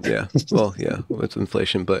days. Yeah. Well, yeah, with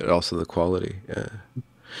inflation, but also the quality. Yeah.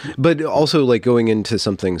 But also like going into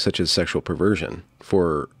something such as sexual perversion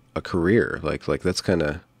for a career, like that's kind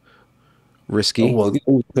of risky. Oh, well,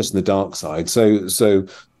 all just the dark side. So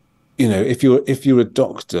if you're a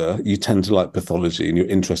doctor, you tend to like pathology and you're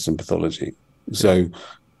interested in pathology. So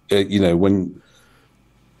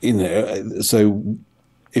so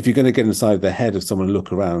if you're going to get inside the head of someone and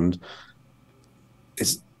look around,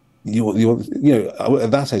 it's at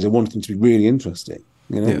that age I wanted them to be really interesting.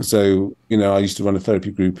 So I used to run a therapy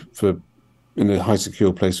group in a high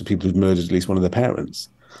secure place for people who'd murdered at least one of their parents.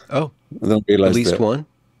 Oh, and then realized at least one.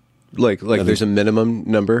 Like there's a minimum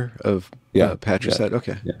number of patricide.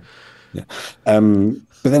 Okay. Yeah.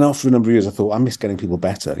 But then after a number of years, I thought I miss getting people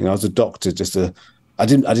better. I was a doctor, I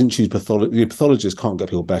didn't choose pathology. Pathologists can't get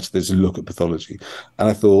people better. They just look at pathology. And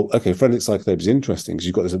I thought, okay, forensic psychotherapy is interesting because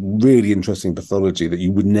you've got this really interesting pathology that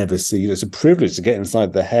you would never see. It's a privilege to get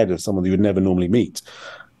inside the head of someone you would never normally meet.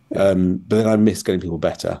 But then I miss getting people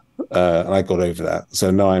better. And I got over that. So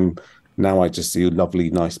now I just see lovely,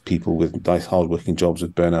 nice people with nice, hardworking jobs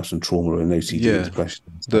with burnout and trauma and OCD and depression.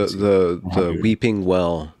 The weeping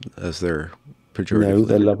well, as they're pejorative. No,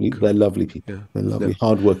 they're lovely. They're lovely people. Yeah. They're lovely,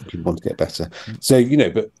 hardworking people want to get better. So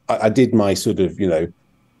but I did my sort of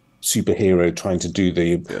superhero trying to do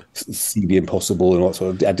see the impossible and what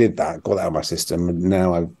sort of. I did that, got that out of my system, and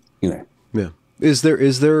now Yeah. Is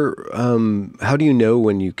there how do you know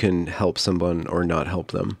when you can help someone or not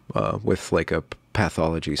help them with like a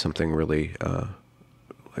pathology, something really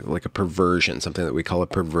like a perversion, something that we call a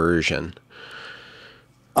perversion?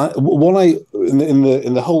 In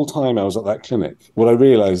the whole time I was at that clinic, what I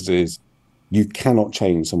realized is you cannot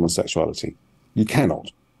change someone's sexuality. You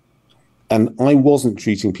cannot. And I wasn't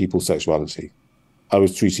treating people's sexuality. I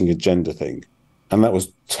was treating a gender thing. And that was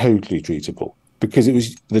totally treatable because it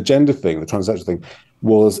was the gender thing, the transsexual thing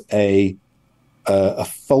was a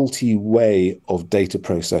faulty way of data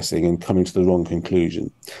processing and coming to the wrong conclusion.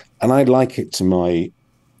 And I like it to my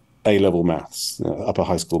A-level maths, upper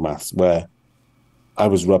high school maths, where I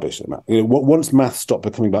was rubbish at math. Once math stopped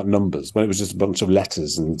becoming about numbers, when it was just a bunch of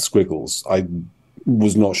letters and squiggles, I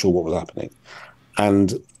was not sure what was happening.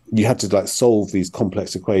 And you had to like solve these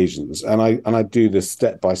complex equations, and I do this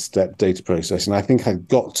step-by-step data processing. I think I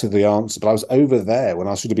got to the answer, but I was over there when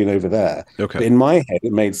I should have been over there. Okay. But in my head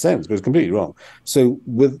it made sense, but it was completely wrong. So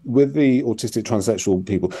with the autistic transsexual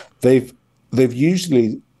people, they've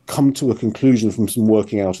usually come to a conclusion from some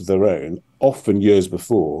working out of their own, often years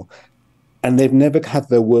before, and they've never had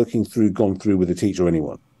their working through gone through with a teacher or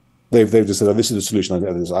anyone. They've just said, oh, this is the solution.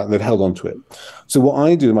 They've held on to it. So what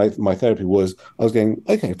I do in my therapy was I was going,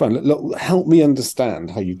 okay, fine, look, help me understand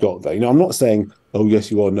how you got there. I'm not saying, oh, yes,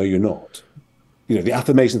 you are, no, you're not. The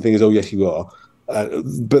affirmation thing is, oh, yes, you are.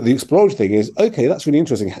 But the exploratory thing is, okay, that's really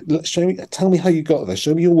interesting. Tell me how you got there.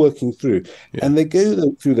 Show me your working through. Yeah. And they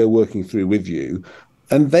go through their working through with you.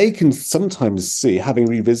 And they can sometimes see, having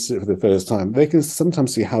revisited it for the first time, they can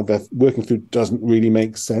sometimes see how their working through doesn't really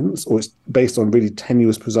make sense, or it's based on really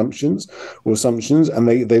tenuous presumptions or assumptions, and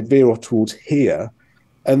they veer off towards here.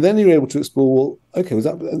 And then you're able to explore, well, okay, was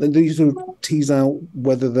that? And then you sort of tease out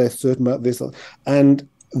whether they're certain about this. And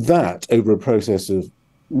that, over a process of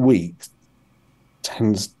weeks,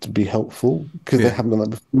 tends to be helpful because they haven't done that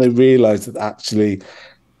before. They realize that actually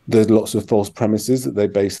there's lots of false premises that they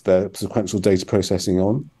base their sequential data processing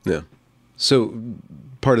on. Yeah. So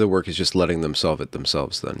part of the work is just letting them solve it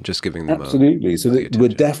themselves then, just giving them absolutely. So we're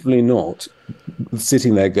definitely not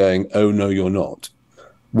sitting there going, oh, no, you're not.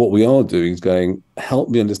 What we are doing is going, help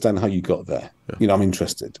me understand how you got there. Yeah. I'm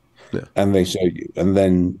interested. Yeah. And they show you. And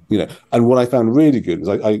then, and what I found really good is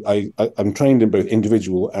I'm trained in both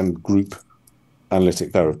individual and group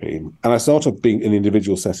analytic therapy. And I started being an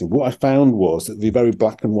individual setting. What I found was that the very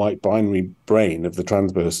black and white binary brain of the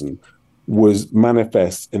trans person was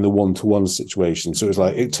manifest in the one-to-one situation. So it was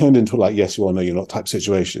like, it turned into like, yes, you are, no, you're not type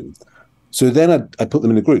situation. So then I put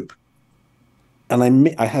them in a group.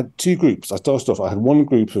 And I had two groups. I started off, I had one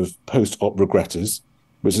group of post-op regretters,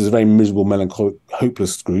 which is a very miserable, melancholic,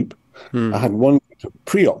 hopeless group. I had one group of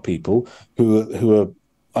pre-op people who are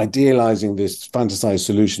idealizing this fantasized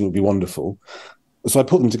solution would be wonderful. So I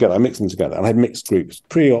put them together, I mixed them together, and I had mixed groups,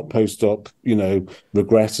 pre-op, post-op,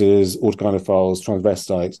 regretters, autogynophiles,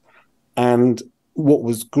 transvestites. And what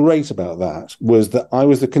was great about that was that I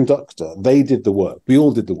was the conductor. They did the work. We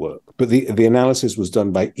all did the work. But the analysis was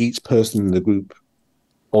done by each person in the group,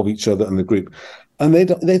 of each other and the group. And they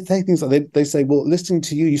say things like, they say, well, listening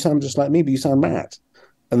to you, you sound just like me, but you sound mad.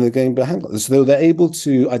 And they're going, but hang on. So they're able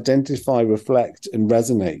to identify, reflect, and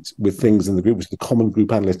resonate with things in the group, which are the common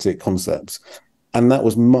group analytic concepts. And that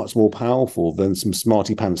was much more powerful than some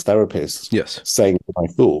smarty pants therapists saying what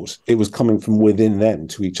I thought. It was coming from within them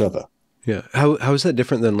to each other. Yeah. How is that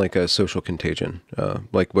different than like a social contagion?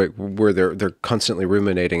 Like where they're constantly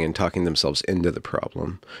ruminating and talking themselves into the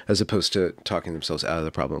problem, as opposed to talking themselves out of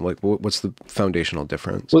the problem? Like what's the foundational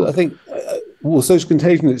difference? Well, I think social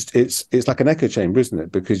contagion it's like an echo chamber, isn't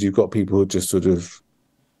it? Because you've got people who just sort of,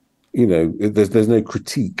 there's no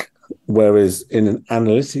critique. Whereas in an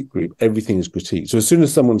analytic group, everything is critiqued. So as soon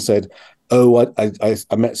as someone said, oh,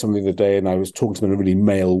 I met someone the other day and I was talking to them in a really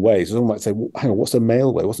male way. So someone might say, well, hang on, what's a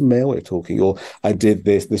male way? What's a male way of talking? Or I did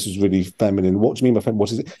this was really feminine. What do you mean by feminine?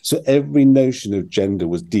 What is it? So every notion of gender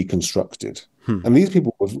was deconstructed. And these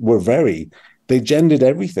people they gendered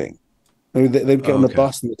everything. They'd get on a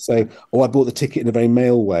bus and they'd say, oh, I bought the ticket in a very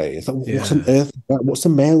male way. It's like, what on earth is that? What's a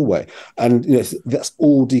male way? And that's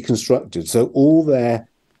all deconstructed. So all their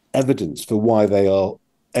evidence for why they are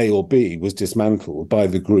A or B was dismantled by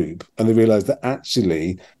the group, and they realized that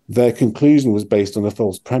actually their conclusion was based on a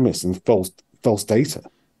false premise and false data.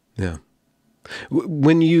 Yeah.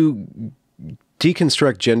 When you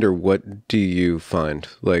deconstruct gender, what do you find?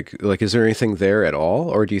 Like is there anything there at all,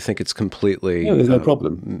 or do you think it's completely there's no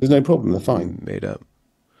problem. There's no problem. They're fine. Made up.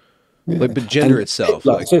 Yeah. But gender itself,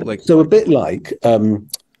 so a bit like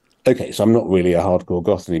okay, so I'm not really a hardcore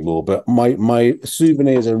goth anymore, but my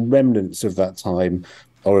souvenirs and remnants of that time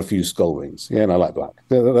are a few skull rings. Yeah, and I like black.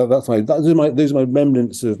 Those are my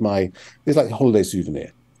remnants of my. It's like a holiday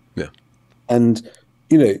souvenir. Yeah, and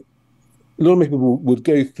a lot of people would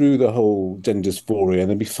go through the whole gender dysphoria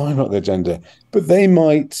and they'd be fine about their gender, but they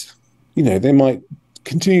might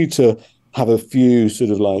continue to have a few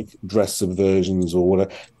sort of like dress subversions or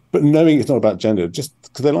whatever. But knowing it's not about gender, just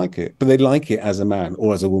because they like it, but they like it as a man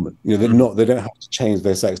or as a woman. They don't have to change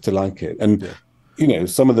their sex to like it. And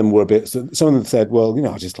some of them were some of them said, well,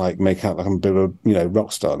 I just like make out like I'm a bit of a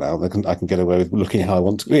rock star now. I can get away with looking how I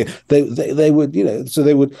want to. Yeah, they would so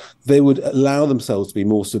they would allow themselves to be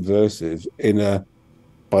more subversive in a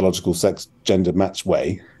biological sex gender match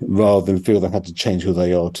way, rather than feel they had to change who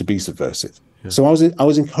they are to be subversive. Yeah. So I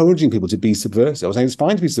was encouraging people to be subversive. I was saying it's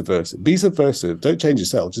fine to be subversive. Be subversive. Don't change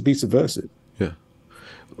yourself. Just be subversive. Yeah.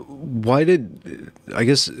 Why did, I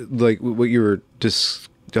guess, like what you were just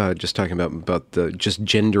talking about the just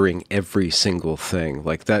gendering every single thing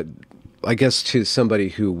like that, I guess to somebody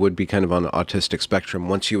who would be kind of on the autistic spectrum,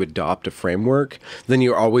 once you adopt a framework, then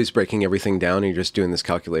you're always breaking everything down and you're just doing this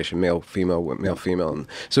calculation, male, female. And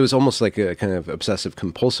so it's almost like a kind of obsessive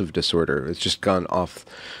compulsive disorder. It's just gone off.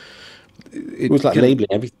 It was like labeling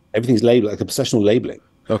everything. Everything's labeled, like obsessional labeling.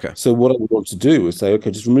 Okay. So what I would want to do is say,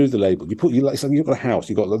 okay, just remove the label. You like, so you've got a house,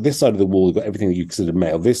 you've got like, this side of the wall, you've got everything that you consider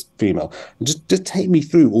male, this female. And just take me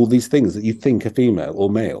through all these things that you think are female or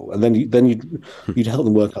male, and then you'd help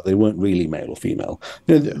them work out they weren't really male or female.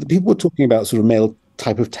 The people were talking about sort of male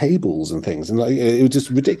type of tables and things, and like it was just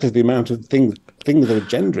ridiculous the amount of things they were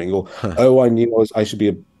gendering. Or I knew I should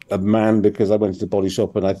be a man because I went to the body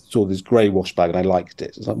shop and I saw this grey wash bag and I liked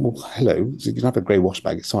it. It's like, well, hello, so you can have a grey wash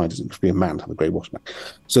bag. It's fine. It doesn't have to be a man to have a grey wash bag.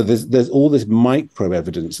 So there's all this micro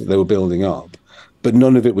evidence that they were building up, but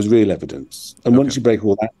none of it was real evidence. And once you break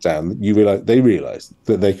all that down, they realize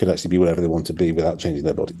that they could actually be whatever they want to be without changing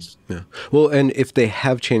their bodies. Yeah. Well, and if they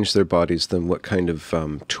have changed their bodies, then what kind of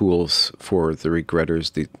tools for the regretters,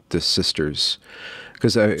 the sisters?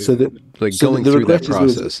 Because going through that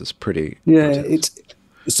process is pretty. Yeah, intense.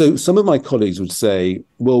 So some of my colleagues would say,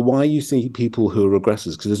 well, why are you seeing people who are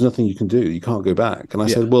regressors? Because there's nothing you can do. You can't go back. And I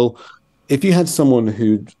said, well, if you had someone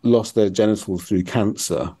who'd lost their genitals through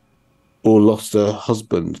cancer or lost a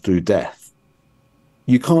husband through death,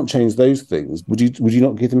 you can't change those things. Would you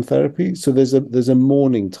not give them therapy? So there's a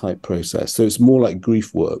mourning type process. So it's more like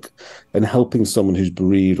grief work and helping someone who's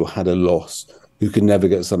bereaved or had a loss who can never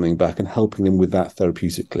get something back and helping them with that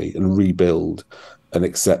therapeutically and rebuild and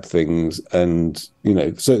accept things. And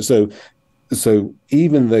so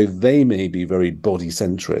even though they may be very body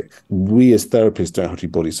centric, we as therapists don't have to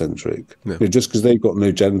be body centric. Just because they've got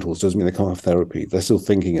no genitals doesn't mean they can't have therapy. They're still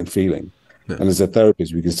thinking and feeling, and as a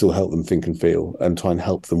therapist we can still help them think and feel and try and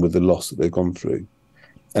help them with the loss that they've gone through.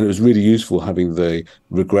 And it was really useful having the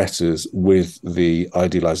regretters with the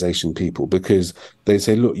idealization people, because they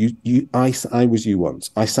say, look, I was you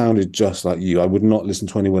once. I sounded just like you. I would not listen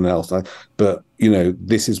to anyone else. But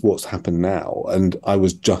this is what's happened now. And I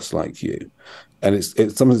was just like you. And it's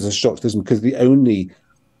sometimes a shock to them because the only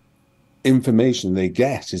information they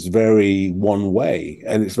get is very one way.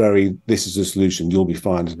 And it's very, this is the solution. You'll be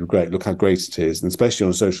fine. It'll be great. Look how great it is. And especially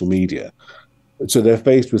on social media. So they're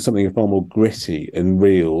faced with something far more gritty and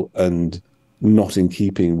real and not in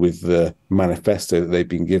keeping with the manifesto that they've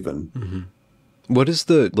been given. Mm-hmm. What is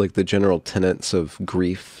the general tenets of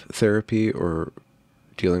grief therapy or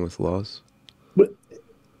dealing with loss?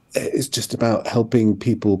 It's just about helping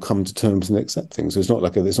people come to terms and accept things. So it's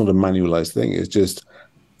not it's not a manualized thing. It's just,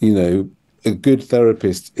 a good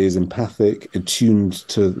therapist is empathic, attuned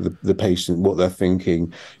to the patient, what they're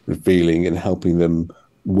thinking and feeling, and helping them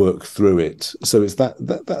work through it. So it's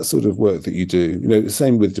that sort of work that you do. The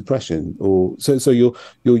same with depression, or so you're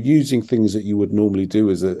using things that you would normally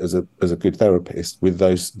do as a good therapist with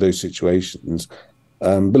those situations.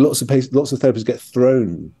 But lots of therapists get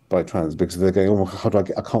thrown by trans because they're going, oh, how do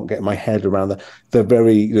I can't get my head around that. They're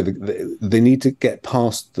very, they need to get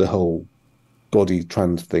past the whole body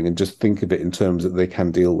trans thing and just think of it in terms that they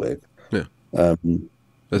can deal with. Yeah.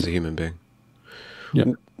 As a human being. Yeah.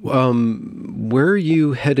 Where are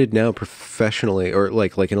you headed now professionally or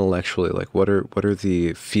like intellectually? Like what are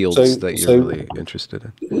the fields that you're really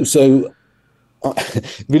interested in? So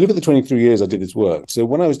if you look at the 23 years I did this work, so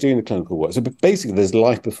when I was doing the clinical work, so basically there's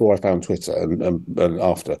life before I found Twitter and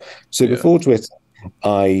after. So before Twitter,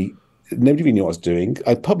 nobody really knew what I was doing.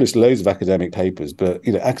 I published loads of academic papers, but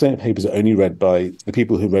academic papers are only read by the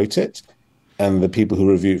people who wrote it and the people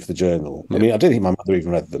who review it for the journal. I mean, I don't think my mother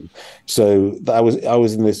even read them. So I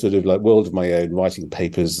was in this sort of world of my own, writing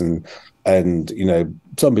papers, and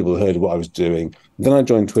some people heard of what I was doing. Then I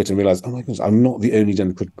joined Twitter and realized, oh my goodness, I'm not the only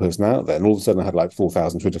gender critical person out there. And all of a sudden I had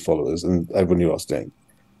 4,000 Twitter followers and everyone knew what I was doing.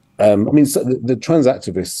 So the trans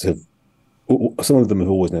activists some of them have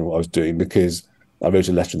always known what I was doing, because I wrote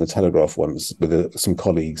a letter in the Telegraph once with some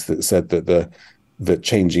colleagues that said that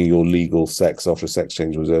changing your legal sex after a sex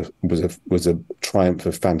change was a triumph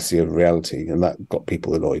of fantasy over reality, and that got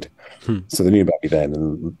people annoyed. So they knew about me then,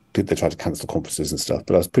 and they tried to cancel conferences and stuff.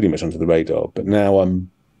 But I was pretty much under the radar. But now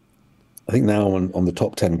I'm on the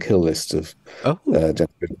top 10 kill list of gender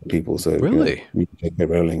people. So really, they're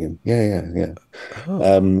rolling, and yeah.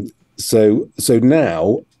 Oh. So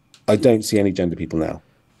now I don't see any gender people now.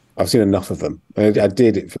 I've seen enough of them. I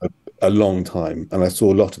did it for a long time, and I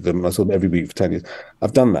saw a lot of them, and I saw them every week for 10 years.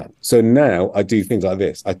 I've done that. So now I do things like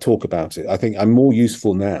this. I talk about it. I think I'm more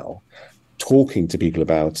useful now talking to people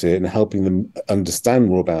about it and helping them understand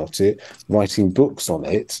more about it, writing books on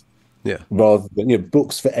it, Yeah. rather than, you know,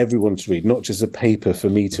 books for everyone to read, not just a paper for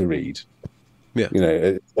me to read. Yeah. You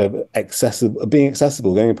know, accessible, being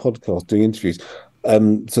accessible, going on podcast, doing interviews.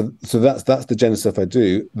 So that's the gender stuff I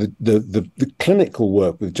do. The clinical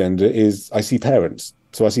work with gender is I see parents.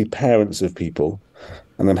 So I see parents of people,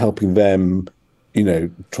 and I'm helping them, you know,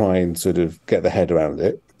 try and sort of get their head around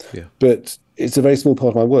it. Yeah. But it's a very small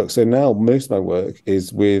part of my work. So now most of my work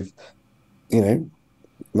is with, you know,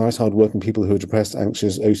 nice, hardworking people who are depressed,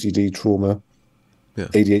 anxious, OCD, trauma, Yeah.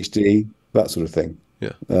 ADHD, that sort of thing.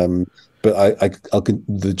 Yeah. But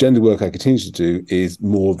the gender work I continue to do is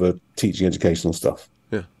more of a teaching educational stuff.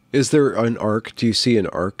 Yeah. Is there an arc? Do you see an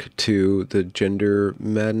arc to the gender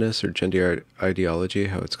madness or gender ideology?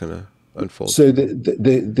 How it's going to unfold? So there's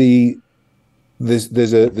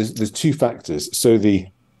two factors. So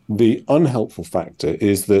the unhelpful factor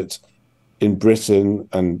is that in Britain,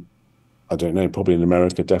 and I don't know, probably in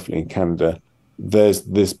America, definitely in Canada, there's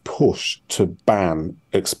this push to ban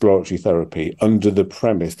exploratory therapy under the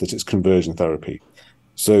premise that it's conversion therapy.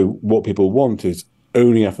 So what people want is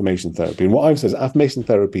only affirmation therapy. And what I've said is affirmation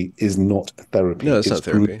therapy is not therapy. No, it's not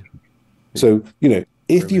therapy. So, you know,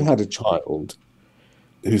 if you had a child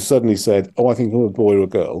who suddenly said, oh, I think I'm a boy or a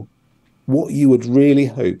girl, what you would really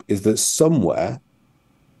hope is that somewhere,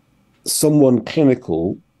 someone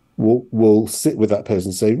clinical will sit with that person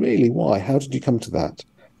and say, really, why? How did you come to that?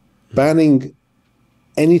 Banning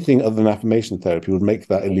anything other than affirmation therapy would make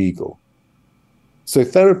that illegal. So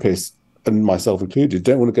therapists, and myself included,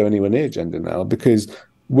 don't want to go anywhere near gender now because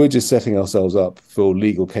we're just setting ourselves up for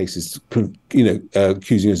legal cases, you know,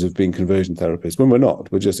 accusing us of being conversion therapists when we're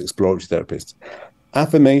not. We're just exploratory therapists.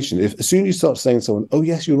 Affirmation, as soon as you start saying to someone, oh,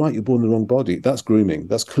 yes, you're right, you're born in the wrong body, that's grooming.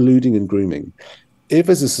 That's colluding and grooming. If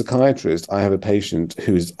as a psychiatrist, I have a patient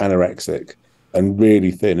who's anorexic and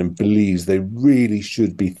really thin and believes they really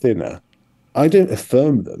should be thinner, I don't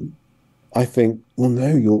affirm them. I think, well,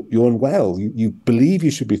 no, you're unwell. You believe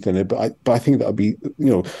you should be thinner, but I think that would be, you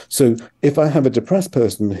know. So if I have a depressed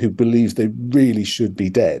person who believes they really should be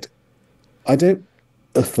dead, I don't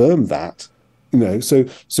affirm that, you know. So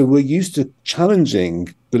we're used to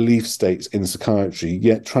challenging belief states in psychiatry,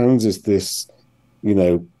 yet trans is this, you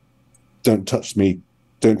know, don't touch me,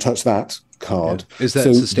 don't touch that card. Yeah. Is that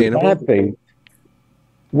sustainable? The bad thing,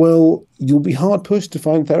 well, you'll be hard pushed to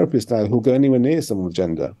find therapists now who'll go anywhere near someone with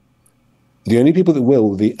gender. The only people that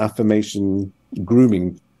will the affirmation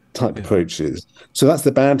grooming type approaches. So that's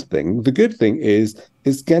the bad thing. The good thing is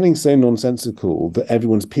it's getting so nonsensical that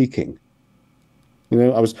everyone's peaking. You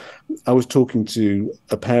know, I was talking to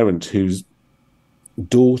a parent whose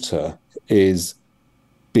daughter is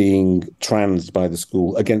being trans by the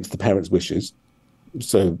school against the parents' wishes.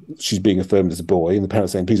 So she's being affirmed as a boy, and the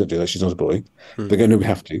parents saying, please don't do that, she's not a boy. They go, no, we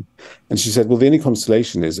have to. And she said, well, the only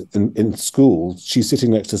consolation is in school, she's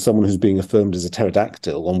sitting next to someone who's being affirmed as a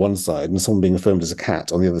pterodactyl on one side and someone being affirmed as a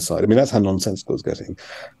cat on the other side. I mean, that's how nonsensical it's getting.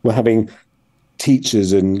 We're having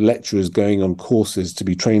teachers and lecturers going on courses to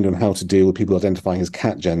be trained on how to deal with people identifying as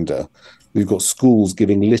cat gender. We've got schools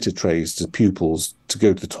giving litter trays to pupils to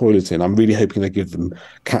go to the toilet in. I'm really hoping they give them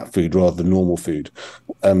cat food rather than normal food.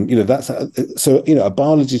 You know, that's so, you know, a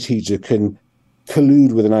biology teacher can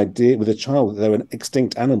collude with an idea with a child that they're an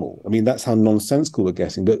extinct animal. I mean, that's how nonsensical we're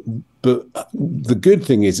getting. But the good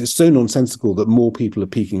thing is it's so nonsensical that more people are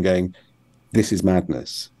peaking going, this is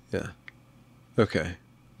madness. Yeah. Okay.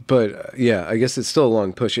 But yeah, I guess it's still a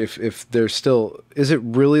long push. If there's still, is it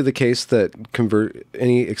really the case that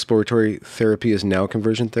any exploratory therapy is now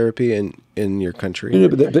conversion therapy in your country? No,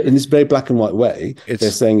 but in this very black and white way,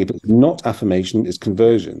 they're saying if it's not affirmation, it's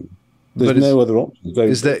conversion. There's no other option. So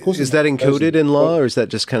is that encoded in law, or is that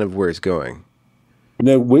just kind of where it's going?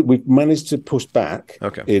 No, we've managed to push back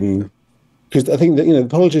because I think that, you know, the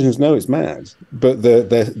politicians know it's mad, but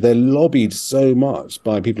they're lobbied so much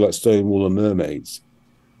by people like Stonewall and Mermaids.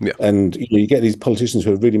 Yeah. And you know, you get these politicians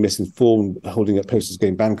who are really misinformed, holding up posters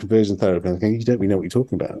going ban conversion therapy, and thinking, you don't really know what you're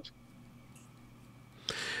talking about.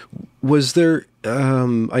 Was there,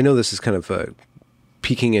 I know this is kind of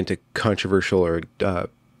peeking into controversial or, you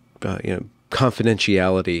know,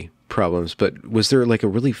 confidentiality problems, but was there like a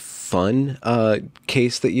really fun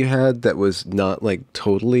case that you had that was not like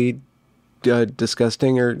totally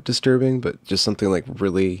disgusting or disturbing, but just something like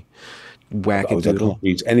really wackadoodle? I can't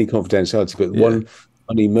reach any confidentiality, but one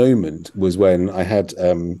funny moment was when I had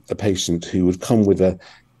a patient who would come with a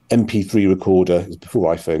MP3 recorder,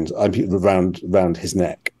 before iPhones, around his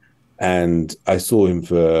neck, And I saw him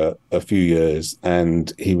for a few years,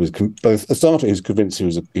 and he was both. At the start, he was convinced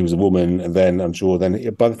he was a woman, and then I'm sure. Then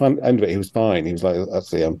by the end of it, he was fine. He was like,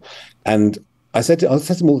 "Actually, And I said to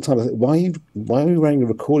him all the time, I said, why are you wearing a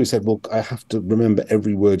record? He said, "Well, I have to remember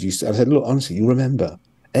every word you said." I said, "Look, honestly, you remember.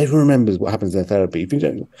 Everyone remembers what happens in therapy. If you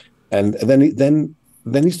don't," and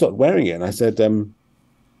then he stopped wearing it, and I said,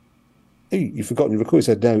 "Hey, you've forgotten your record." He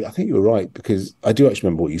said, "No, I think you were right because I do actually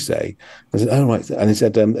remember what you say." I said, "Oh, right." And he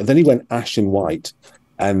said, and then he went ashen white.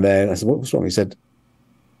 And then I said, "What was wrong?" He said,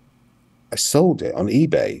 "I sold it on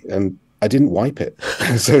eBay and I didn't wipe it."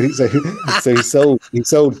 So he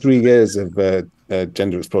sold 3 years of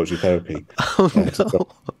gender exploratory therapy Oh no.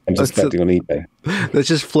 and just That's, collecting on eBay. that's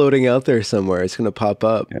just floating out there somewhere. It's going to pop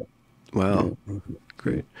up. Yeah, Wow. yeah.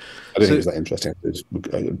 Great. I don't think So, it was that interesting.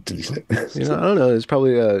 I delete it. I don't know. It's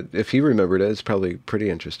probably, if he remembered it, it's probably pretty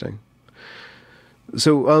interesting.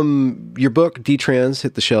 So, your book, Detrans,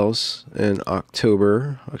 hit the shelves in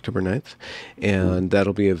October 9th, and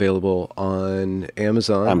that'll be available on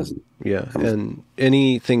Amazon. Amazon. Yeah. Amazon. And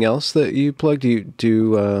anything else that you plug? Do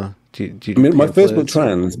you I do mean, my first book,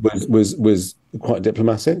 pamphlets or? Trans, was quite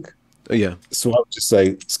diplomatic. Oh, yeah. So I would just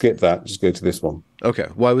say, skip that, just go to this one. Okay.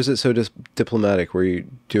 Why was it so diplomatic? Were you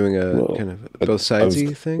doing a Well, kind of I, both I was sidesy it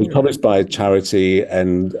was thing? Or? published by a charity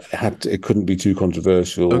and it couldn't be too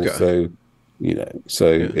controversial. Okay. So,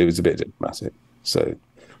 so Yeah. it was a bit diplomatic. So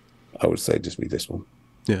I would say just read this one.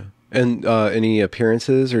 Yeah. And any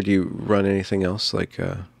appearances, or do you run anything else like?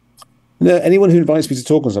 No, anyone who invites me to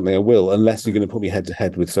talk on something, I will, unless you're going to put me head to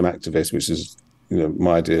head with some activist, which is,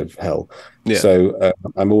 my idea of hell. Yeah. So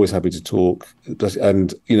I'm always happy to talk.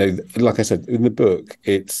 And, like I said, in the book,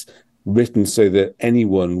 it's written so that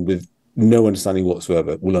anyone with no understanding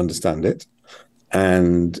whatsoever will understand it.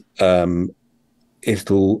 And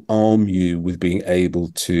it'll arm you with being able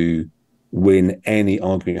to win any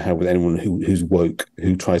argument you have with anyone who's woke,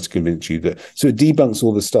 who tries to convince you that. So it debunks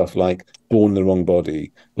all the stuff like born in the wrong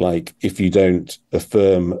body, like if you don't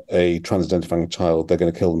affirm a trans-identifying child, they're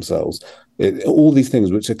going to kill themselves. All these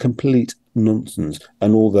things, which are complete nonsense,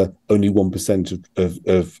 and all the only 1%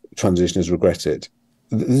 of transitioners regret it.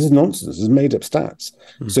 This is nonsense. This is made up stats.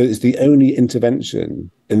 Mm. So it's the only intervention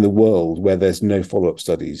in the world where there's no follow-up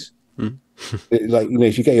studies. Mm.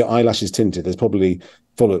 If you get your eyelashes tinted, there's probably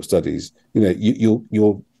follow-up studies.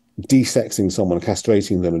 You're desexing someone,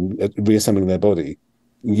 castrating them, and reassembling their body.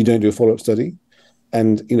 You don't do a follow-up study.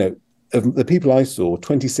 And of the people I saw,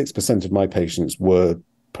 26% of my patients were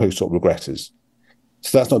post-op regretters.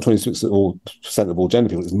 So that's not 26% of all gender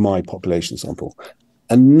people. It's my population sample,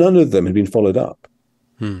 and none of them had been followed up.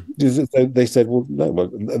 They said, well, no.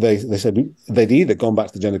 Well, they said they'd either gone back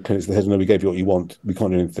to the gender clinics. They said, no, we gave you what you want. We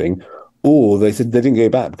can't do anything. Or they said they didn't go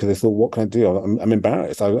back because they thought, what can I do? I'm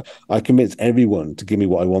embarrassed. I convinced everyone to give me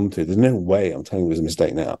what I wanted. There's no way I'm telling you it was a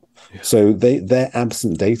mistake now. Yeah. So they're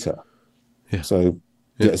absent data. Yeah. So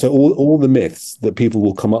so all the myths that people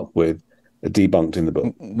will come up with are debunked in the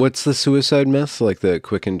book. What's the suicide myth? Like the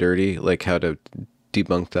quick and dirty, like how to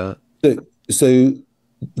debunk that? So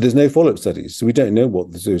there's no follow-up studies, so we don't know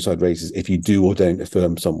what the suicide rate is if you do or don't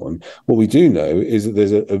affirm someone. What we do know is that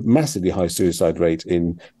there's a massively high suicide rate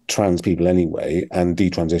in trans people anyway, and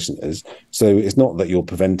detransitioners. So it's not that you're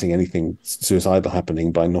preventing anything suicidal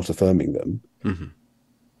happening by not affirming them. Mm-hmm.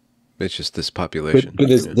 It's just this population. But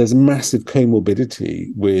there's massive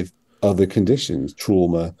comorbidity with other conditions,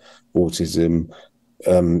 trauma, autism,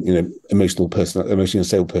 emotionally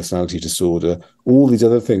unstable personality disorder, all these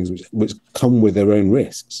other things which come with their own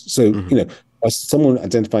risks. So, someone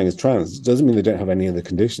identifying as trans doesn't mean they don't have any other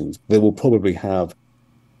conditions. They will probably have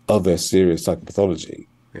other serious psychopathology.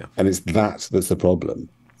 Yeah. And it's that's the problem.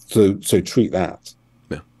 So treat that.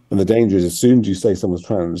 Yeah. And the danger is as soon as you say someone's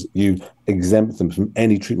trans, you exempt them from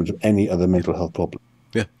any treatment of any other mental health problem.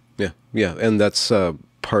 Yeah. And that's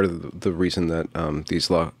part of the reason that these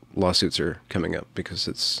lawsuits are coming up, because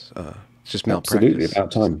it's just malpractice. Absolutely,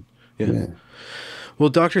 about time. Yeah. Well,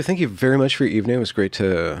 doctor, thank you very much for your evening. It was great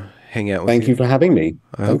to hang out with you. Thank you for having me.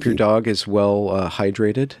 I hope your dog is well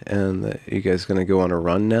hydrated, and that you guys going to go on a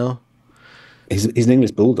run now. He's an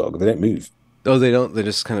English bulldog. They don't move. Oh, they don't. They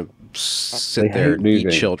just kind of sit there and eat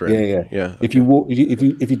children. Yeah. If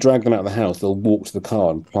you drag them out of the house, they'll walk to the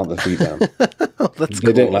car and plant their feet down. That's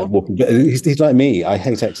they cool. don't like walking. He's like me. I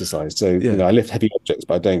hate exercise, so I lift heavy objects,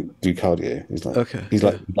 but I don't do cardio. He's like he's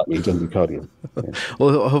like me. He doesn't do cardio. Yeah.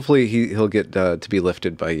 Well, hopefully he'll get to be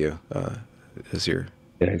lifted by you as your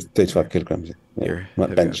he's 35 kilograms. Yeah,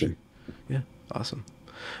 like benching. Yeah, awesome.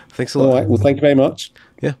 Thanks a lot. All right. Well, thank you very much.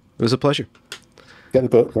 Yeah, it was a pleasure. Get the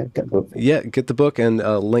book. Yeah, get the book. Yeah, get the book, and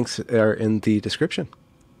links are in the description.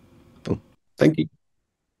 Boom. Thank you.